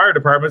Antonio Fire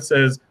Department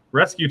says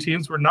rescue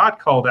teams were not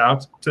called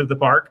out to the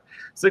park.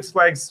 Six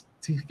Flags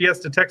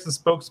Fiesta Texas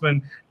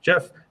spokesman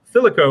Jeff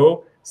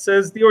Filico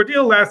says the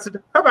ordeal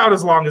lasted about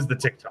as long as the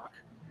TikTok.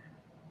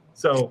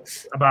 So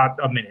about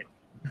a minute.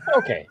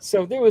 Okay,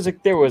 so there was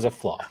a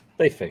flaw.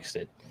 They fixed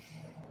it.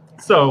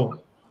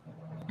 So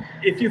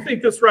if you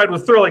think this ride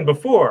was thrilling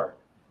before,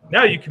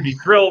 now you can be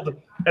thrilled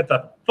at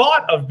the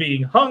thought of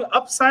being hung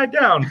upside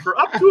down for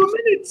up to a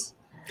minute.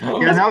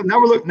 Yeah,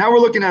 now we're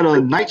looking at a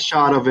night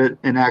shot of it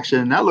in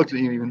action. That looked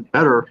even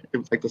better. It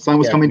was like the sun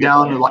was coming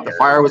down, and like the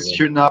fire was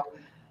shooting up.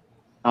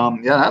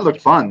 Yeah, that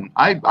looked fun.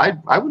 I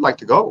would like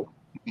to go.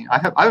 I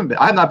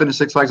have not been to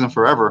Six Flags in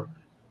forever.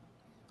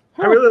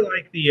 I really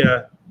like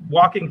the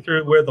walking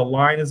through where the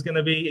line is going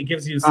to be. It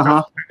gives you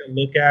stuff to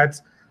look at.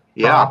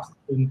 Yeah.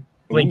 And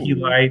blinky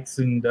lights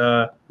and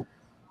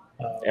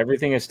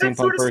everything a steampunk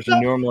sort of person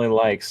stuff. normally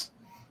likes.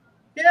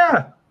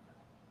 Yeah.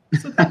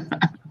 So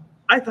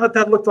I thought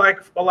that looked like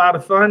a lot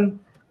of fun.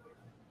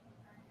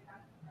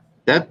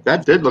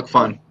 That did look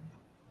fun.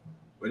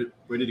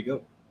 Where did he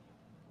go?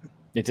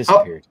 It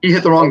disappeared. He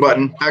hit the wrong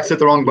button. Max hit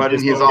the wrong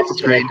button. He's off the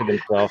screen.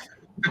 Himself.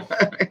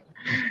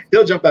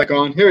 He'll jump back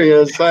on. Here he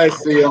is. I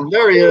see him.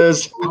 There he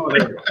is.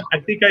 I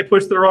think I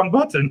pushed the wrong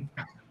button.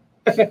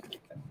 I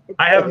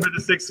haven't been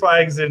to Six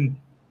Flags in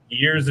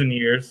years and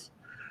years.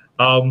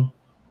 So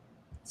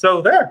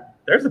there's a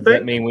Does that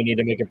thing. mean we need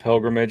to make a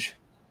pilgrimage?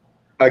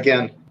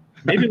 Again.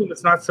 Maybe when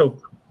it's not so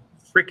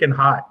freaking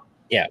hot.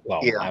 Yeah,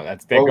 well, Yeah.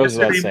 that goes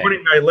without Yesterday saying.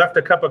 morning, I left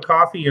a cup of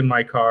coffee in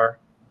my car,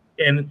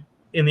 and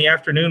in the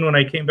afternoon when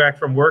I came back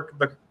from work,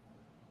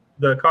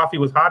 the coffee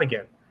was hot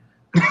again.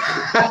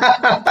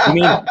 I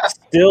mean,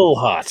 still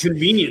hot.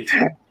 Convenient.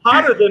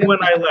 Hotter than when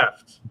I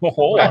left.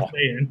 Oh. I'm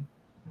saying.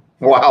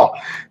 Wow.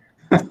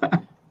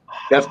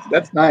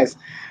 That's nice.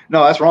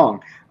 No, that's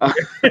wrong.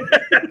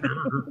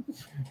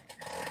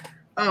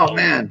 Oh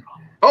man,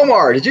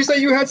 Omar, did you say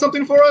you had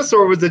something for us,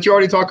 or did you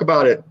already talk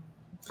about it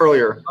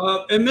earlier?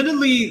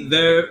 Admittedly,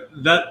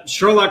 that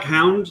Sherlock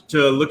Hound,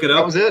 to look it up,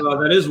 That was it?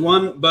 that is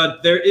one.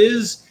 But there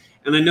is,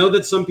 and I know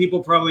that some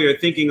people probably are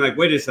thinking, like,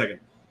 wait a second,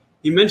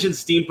 he mentioned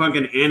steampunk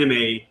and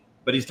anime,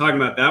 but he's talking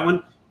about that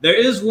one. There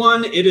is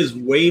one. It is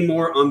way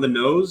more on the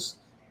nose.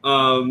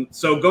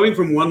 So going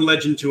from one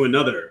legend to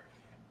another,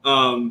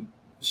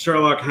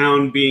 Sherlock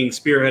Hound being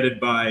spearheaded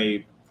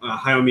by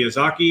Hayao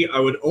Miyazaki, I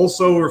would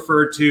also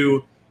refer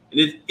to,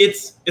 and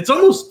it's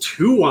almost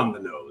too on the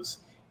nose.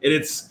 And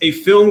it's a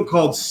film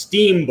called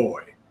Steam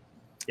Boy.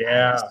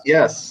 Yeah.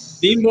 Yes.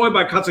 Steam Boy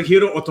by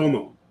Katsuhiro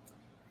Otomo,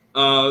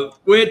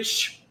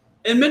 which,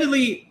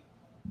 admittedly,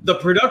 the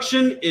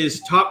production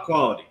is top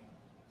quality.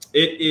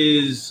 It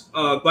is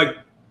like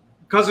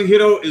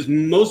Kazuhiro is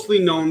mostly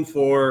known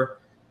for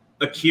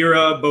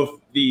Akira,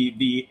 both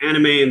the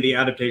anime and the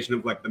adaptation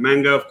of like the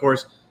manga, of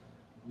course.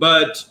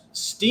 But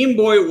Steam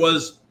Boy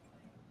was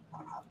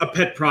a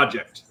pet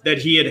project that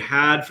he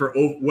had for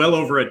well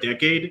over a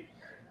decade,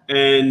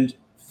 and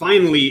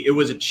finally it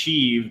was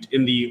achieved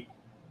in the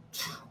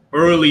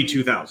early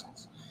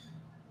 2000s.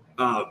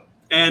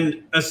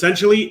 And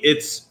essentially,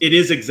 it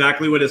is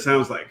exactly what it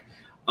sounds like.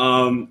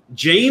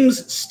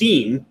 James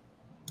Steam,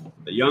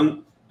 the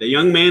young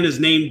man is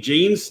named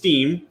James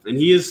Steam, and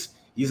he's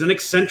an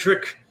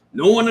eccentric.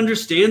 No one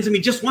understands him.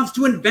 He just wants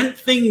to invent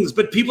things,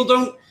 but people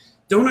don't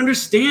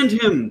understand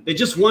him. They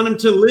just want him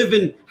to live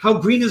in How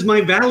Green Is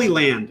My Valley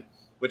Land,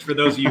 which for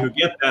those of you who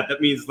get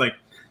that means like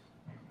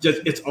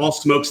just it's all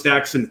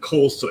smokestacks and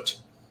coal soot.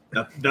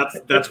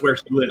 That's where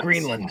he lives.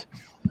 Greenland.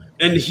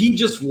 And he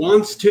just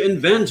wants to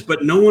invent,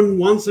 but no one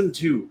wants him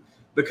to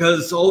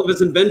because all of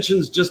his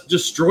inventions just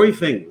destroy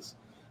things.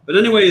 But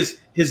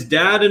anyways, his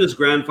dad and his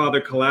grandfather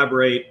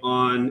collaborate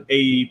on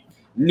a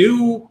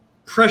new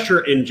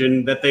pressure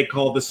engine that they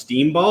call the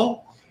Steam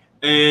Ball.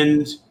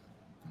 And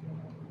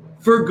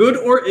for good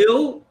or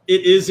ill,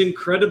 it is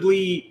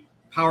incredibly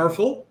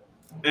powerful.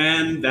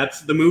 And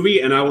that's the movie.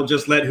 And I will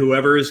just let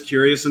whoever is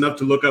curious enough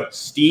to look up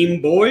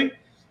Steam Boy,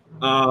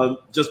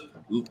 just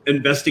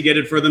investigate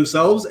it for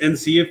themselves and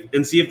see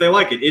if they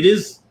like it. It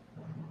is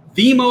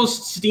the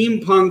most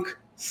steampunk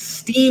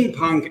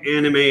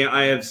anime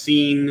I have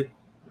seen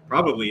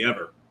probably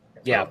ever.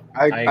 Yeah,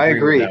 I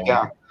agree. with that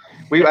Yeah,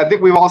 one. I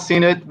think we've all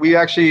seen it. We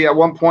actually at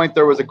one point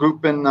there was a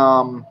group in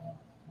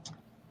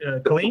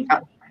Clean.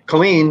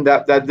 Colleen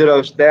that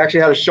they actually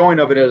had a showing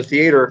of it at a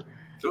theater,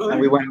 Oh,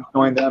 and we went and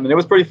joined them, and it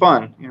was pretty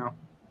fun.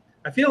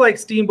 I feel like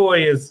Steam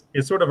Boy is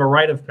sort of a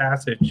rite of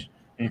passage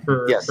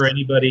for Yes.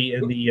 anybody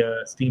in the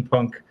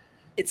steampunk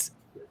It's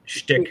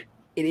shtick.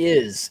 It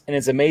is, and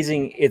it's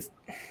amazing.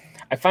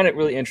 I find it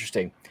really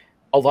interesting.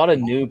 A lot of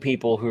new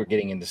people who are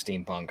getting into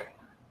steampunk,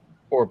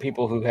 or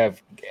people who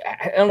have,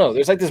 I don't know.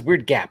 There's like this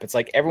weird gap. It's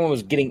like everyone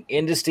was getting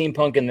into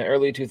steampunk in the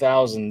early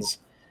 2000s,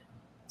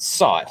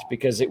 saw it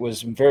because it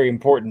was very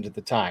important at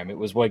the time. It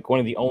was like one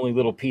of the only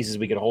little pieces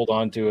we could hold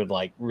on to and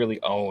like really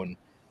own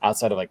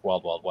outside of like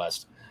Wild Wild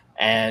West.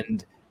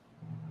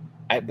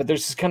 But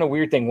there's this kind of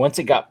weird thing. Once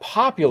it got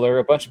popular,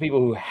 a bunch of people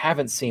who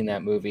haven't seen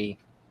that movie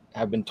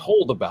have been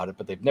told about it,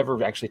 but they've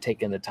never actually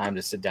taken the time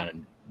to sit down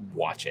and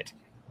watch it.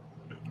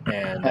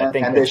 And I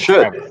think And they that's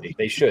should. travesty.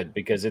 They should,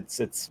 because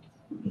it's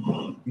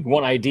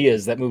one idea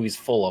is that movie's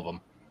full of them,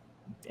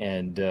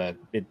 and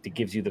it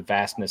gives you the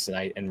vastness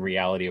and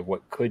reality of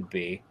what could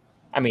be.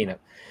 I mean,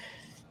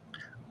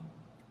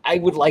 I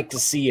would like to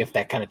see if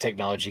that kind of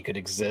technology could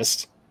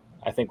exist.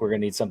 I think we're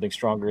going to need something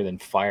stronger than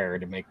fire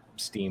to make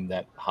steam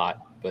that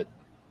hot. But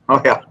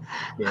Oh yeah.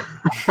 yeah,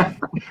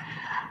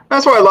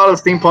 That's why a lot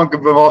of steampunk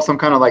involves some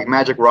kind of like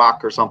magic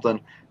rock or something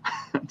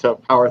to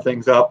power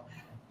things up.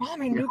 well, I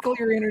mean,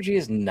 nuclear energy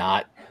is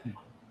not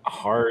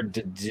hard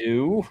to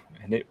do,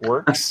 and it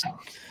works.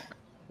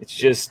 It's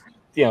just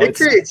It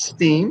creates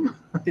steam.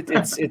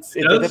 it's at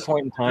does. that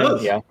point in It time,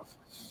 does. yeah.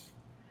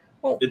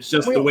 Well, It's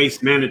just we- the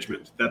waste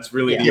management. That's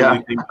really the Yeah.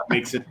 only thing that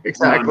makes it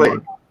Exactly.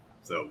 non-modern.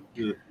 So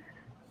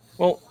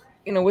Well,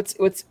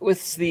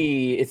 what's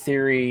the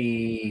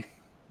ethereal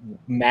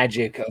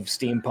magic of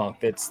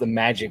steampunk? That's the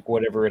magic,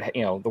 whatever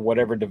the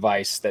whatever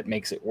device that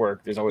makes it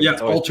work. There's always yeah,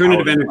 it's always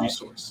alternative power energy involved.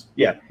 source.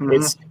 Yeah,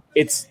 Mhm.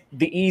 it's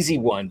the easy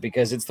one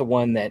because it's the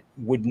one that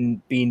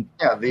wouldn't be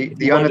Yeah, the one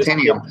to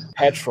unobtainium. skip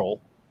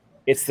petrol.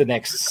 It's the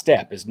next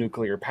step is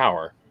nuclear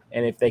power,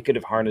 and if they could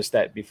have harnessed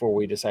that before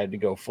we decided to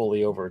go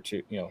fully over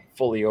to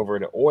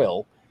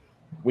oil,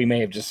 we may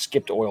have just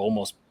skipped oil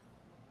almost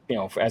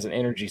as an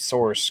energy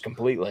source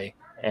completely,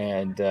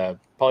 and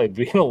probably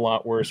be in a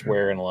lot worse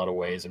wear in a lot of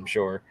ways, I'm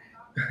sure.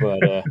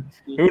 But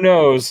who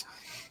knows?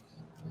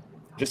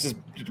 Just as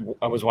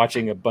I was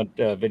watching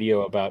a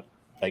video about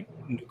like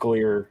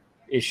nuclear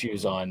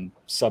issues on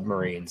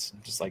submarines,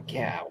 just like,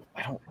 yeah,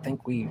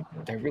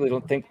 I really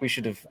don't think we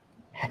should have.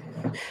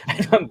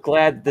 I'm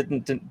glad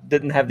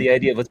didn't have the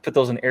idea. Let's put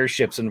those in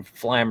airships and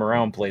fly them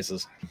around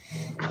places.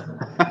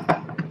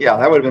 Yeah,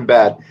 that would have been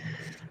bad.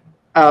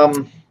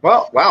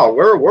 Well, wow,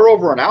 we're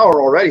over an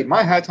hour already.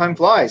 My hat time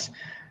flies.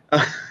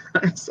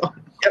 So,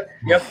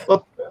 Yep.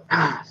 well,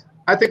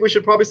 I think we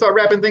should probably start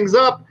wrapping things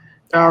up.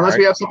 Unless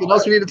we have something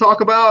else we need to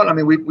talk about. I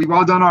mean, we've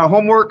all done our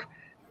homework.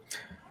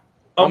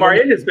 Omar,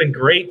 it has been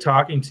great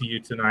talking to you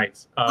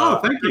tonight.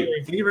 Thank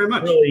you. Thank you very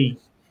much. Really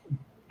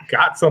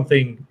got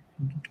something,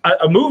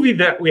 a movie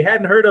that we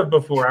hadn't heard of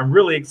before. I'm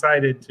really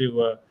excited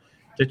to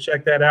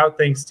check that out.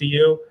 Thanks to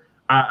you.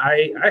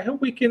 I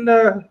hope we can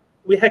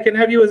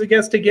have you as a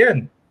guest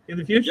again in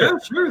the future. Yeah,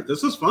 sure.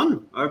 This was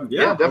fun.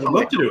 Yeah, I'd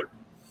definitely. love to do it.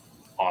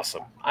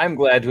 Awesome. I'm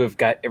glad to have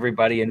got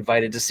everybody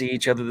invited to see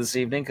each other this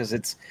evening because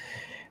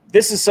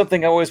this is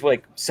something I always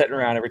like sitting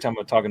around every time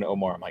I'm talking to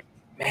Omar. I'm like,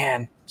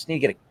 man, just need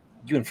to get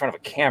you in front of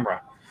a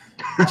camera.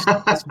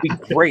 This would be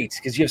great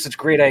because you have such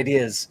great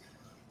ideas.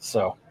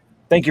 So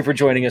thank you for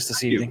joining us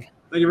this evening.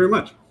 Thank you very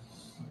much.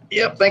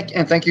 Yep.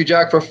 Thank you,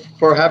 Jack,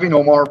 for having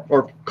Omar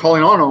or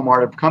calling on Omar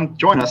to come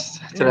join us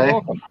You're today.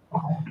 welcome.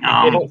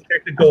 It's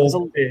technical, It's a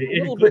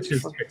little bit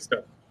glitches fun. fixed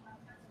up.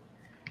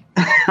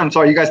 I'm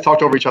sorry, you guys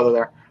talked over each other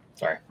there.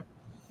 Sorry.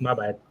 My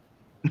bad.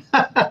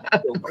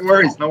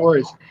 No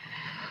worries.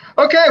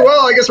 Okay,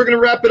 well, I guess we're going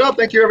to wrap it up.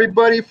 Thank you,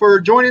 everybody, for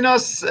joining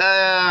us.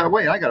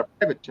 Wait, I got a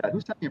private chat.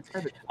 Who's sending me a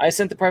private chat? I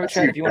sent the private That's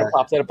chat. you, If you want to Jack.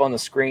 pop that up on the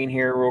screen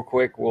here real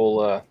quick,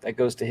 we'll that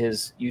goes to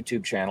his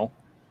YouTube channel.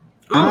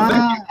 Oh,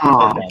 thank you.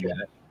 Ah, Click on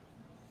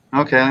that.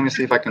 okay, let me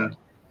see if I can.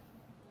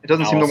 It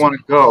doesn't seem to Awesome. want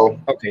to go.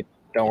 Okay,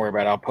 don't worry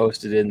about it. I'll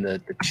post it in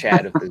the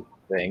chat of the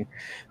thing.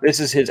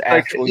 This is his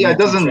actual yeah, it YouTube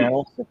doesn't-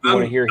 channel. If you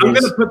want to hear I'm his,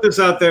 going to put this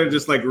out there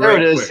just like There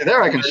right it is. quick.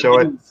 There I can show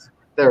it.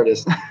 There it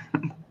is.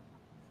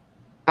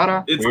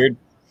 Ta-da. weird.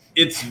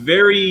 It's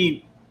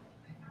very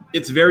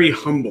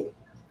humble.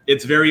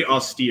 It's very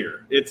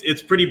austere.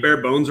 It's pretty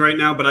bare bones right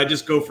now, but I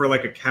just go for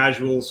like a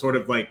casual sort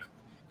of like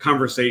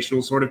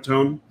conversational sort of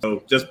tone.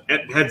 So just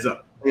heads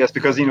up. Yes,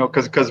 because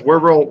because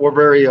we're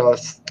very Your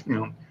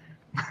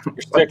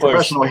sticklers.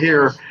 professional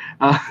here,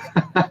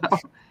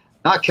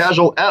 not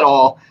casual at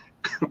all.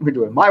 We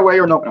do it my way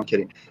or no. I'm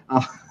kidding.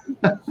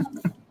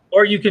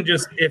 Or you can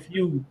just, if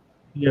you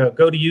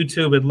go to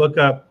YouTube and look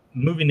up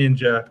Movie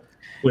Ninja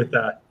with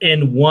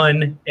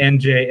N1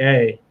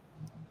 NJA.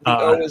 The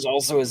O is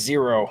also a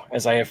 0,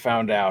 as I have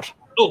found out.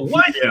 Oh,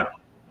 what? Yeah.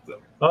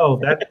 Oh,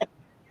 that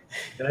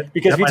Because that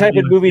if you might type be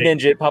in a Movie mistake.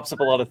 Ninja, it pops up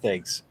a lot of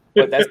things.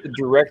 But that's the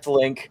direct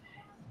link.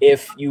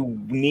 If you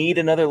need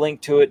another link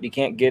to it, you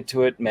can't get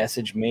to it,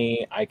 message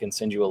me. I can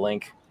send you a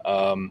link.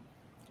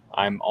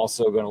 I'm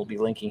also going to be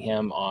linking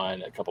him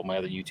on a couple of my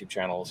other YouTube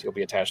channels. He'll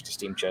be attached to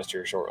Steam Chest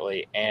here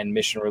shortly, and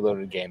Mission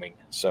Reloaded Gaming.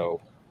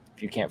 So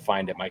if you can't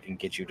find him, I can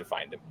get you to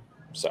find him.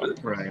 So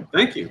Right.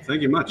 Thank you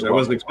much. I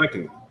wasn't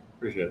expecting that.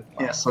 Appreciate it.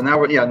 Yeah. So now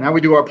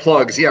we do our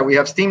plugs. Yeah, we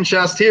have Steam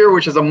Chest here,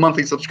 which is a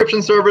monthly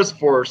subscription service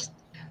for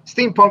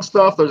steampunk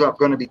stuff. There's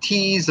going to be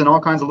teas and all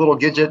kinds of little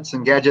gadgets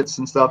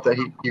and stuff that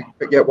you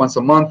get once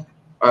a month.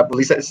 I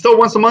believe it's still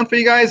once a month for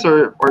you guys,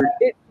 or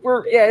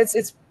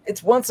it's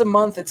once a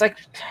month. It's like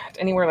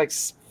anywhere like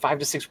 5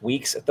 to 6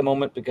 weeks at the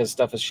moment because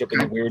stuff is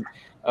shipping weird.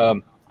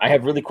 I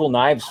have really cool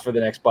knives for the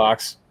next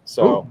box.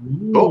 So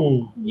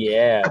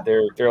yeah,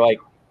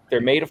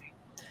 they're made of.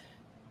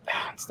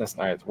 That's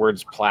not the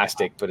word's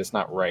plastic, but it's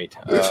not right.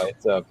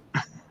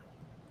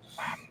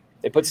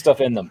 They put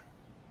stuff in them.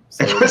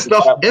 So Put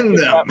stuff in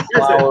them.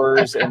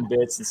 Flowers and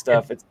bits and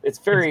stuff. It's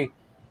very.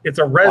 It's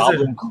a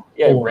resin.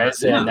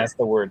 Resin. Yeah. That's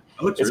the word.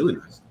 Oh, it's really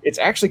nice. It's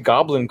actually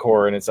Goblin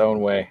Core in its own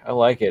way. I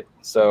like it.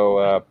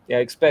 So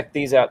expect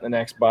these out in the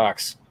next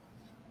box.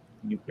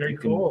 Very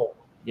cool.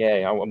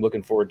 Yeah, I'm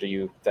looking forward to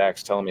you,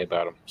 Thax, telling me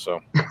about them. So.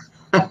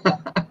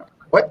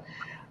 What?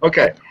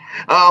 Okay.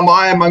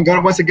 I'm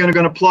gonna once again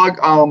plug.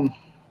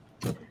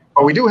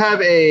 We do now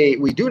have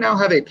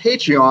a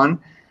Patreon.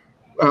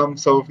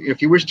 So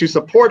if you wish to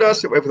support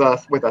us with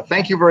a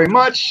thank you very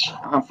much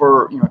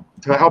for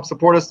to help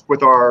support us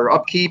with our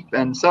upkeep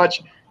and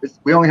such.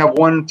 We only have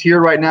one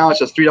tier right now. It's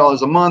just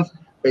 $3 a month.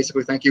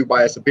 Basically, thank you,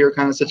 buy us a beer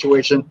kind of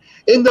situation.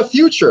 In the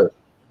future,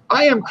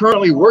 I am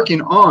currently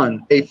working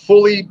on a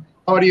full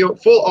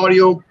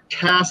audio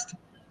cast,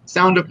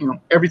 sound of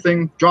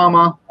everything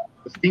drama,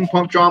 the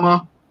steampunk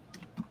drama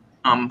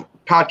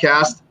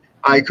podcast.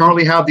 I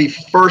currently have the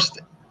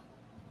first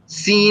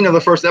scene of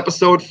the first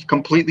episode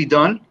completely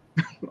done.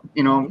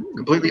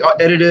 Completely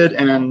edited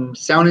and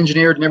sound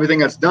engineered and everything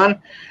that's done.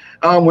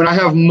 When I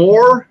have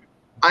more,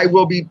 I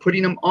will be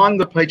putting them on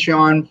the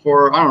Patreon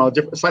for,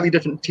 slightly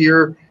different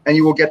tier, and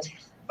you will get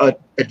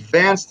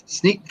advanced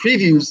sneak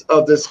previews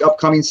of this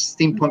upcoming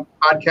steampunk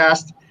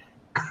podcast.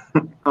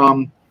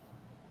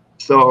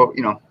 So,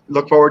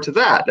 look forward to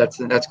that. That's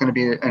going to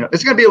be,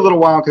 it's going to be a little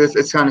while because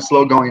it's kind of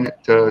slow going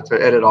to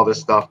edit all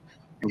this stuff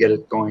and get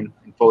it going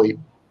and fully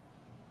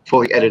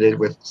edited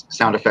with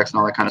sound effects and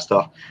all that kind of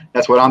stuff.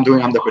 That's what I'm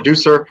doing. I'm the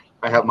producer.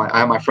 I have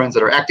my friends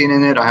that are acting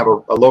in it. I have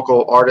a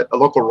local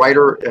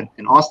writer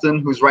in Austin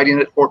who's writing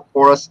it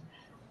for us.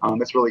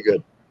 It's really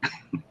good.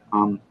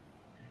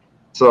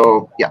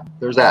 So yeah,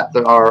 there's that.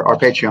 Our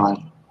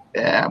Patreon.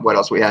 What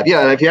else we have?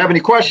 Yeah, if you have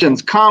any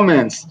questions,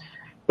 comments,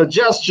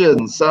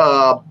 suggestions,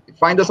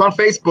 find us on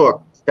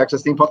Facebook.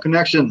 Texas Steampunk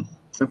Connection.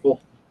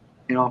 Simple.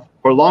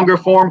 For longer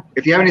form,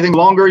 if you have anything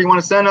longer you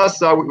want to send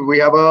us, we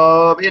have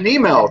an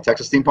email,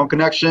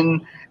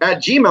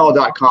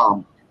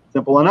 texassteampunkconnection@gmail.com.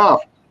 Simple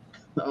enough.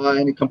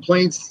 Any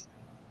complaints,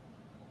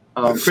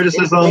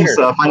 criticisms,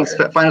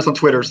 find us on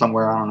Twitter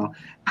somewhere. I don't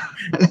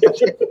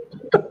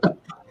know.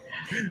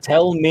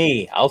 Tell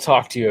me. I'll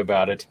talk to you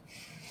about it.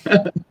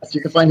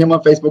 You can find him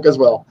on Facebook as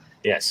well.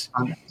 Yes.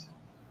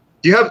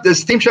 Does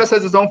Steam Chest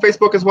has its own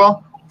Facebook as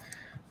well?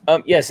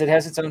 Yes, it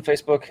has its own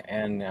Facebook,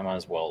 and I might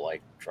as well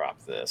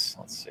drop this.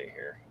 Let's see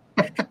here.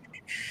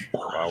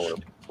 While we're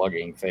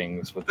plugging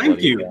things with.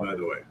 Thank you, by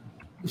the way.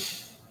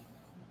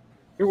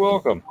 You're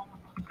welcome.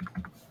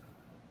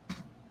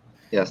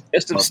 Yes.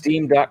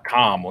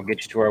 Chestofsteam.com will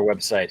get you to our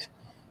website.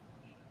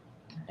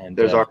 And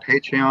there's our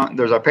Patreon.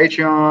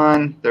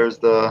 There's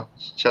the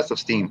Chest of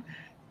Steam.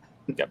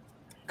 Yep.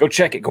 Go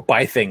check it. Go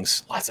buy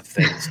things. Lots of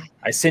things.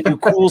 I send you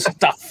cool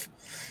stuff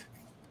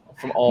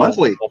from all parts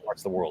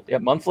of the world. Yeah,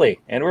 monthly.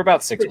 And we're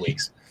about 6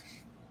 weeks.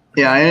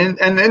 Yeah, and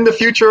in the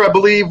future, I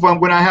believe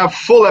when I have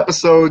full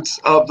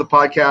episodes of the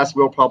podcast,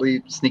 we'll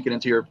probably sneak it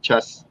into your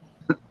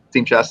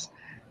Steam Chest.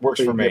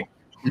 Works for me.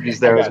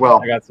 He's there as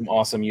well. I got some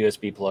awesome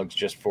USB plugs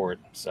just for it.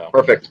 So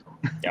perfect.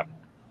 Yep.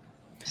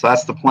 So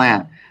that's the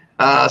plan.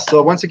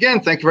 So once again,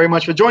 thank you very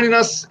much for joining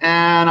us.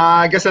 And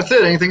I guess that's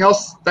it. Anything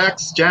else,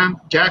 Thax,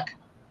 Jack?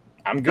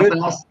 I'm good.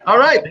 All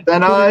right.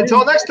 Then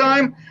until next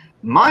time,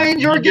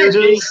 mind your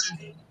gauges.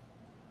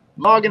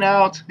 Logging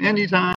out anytime.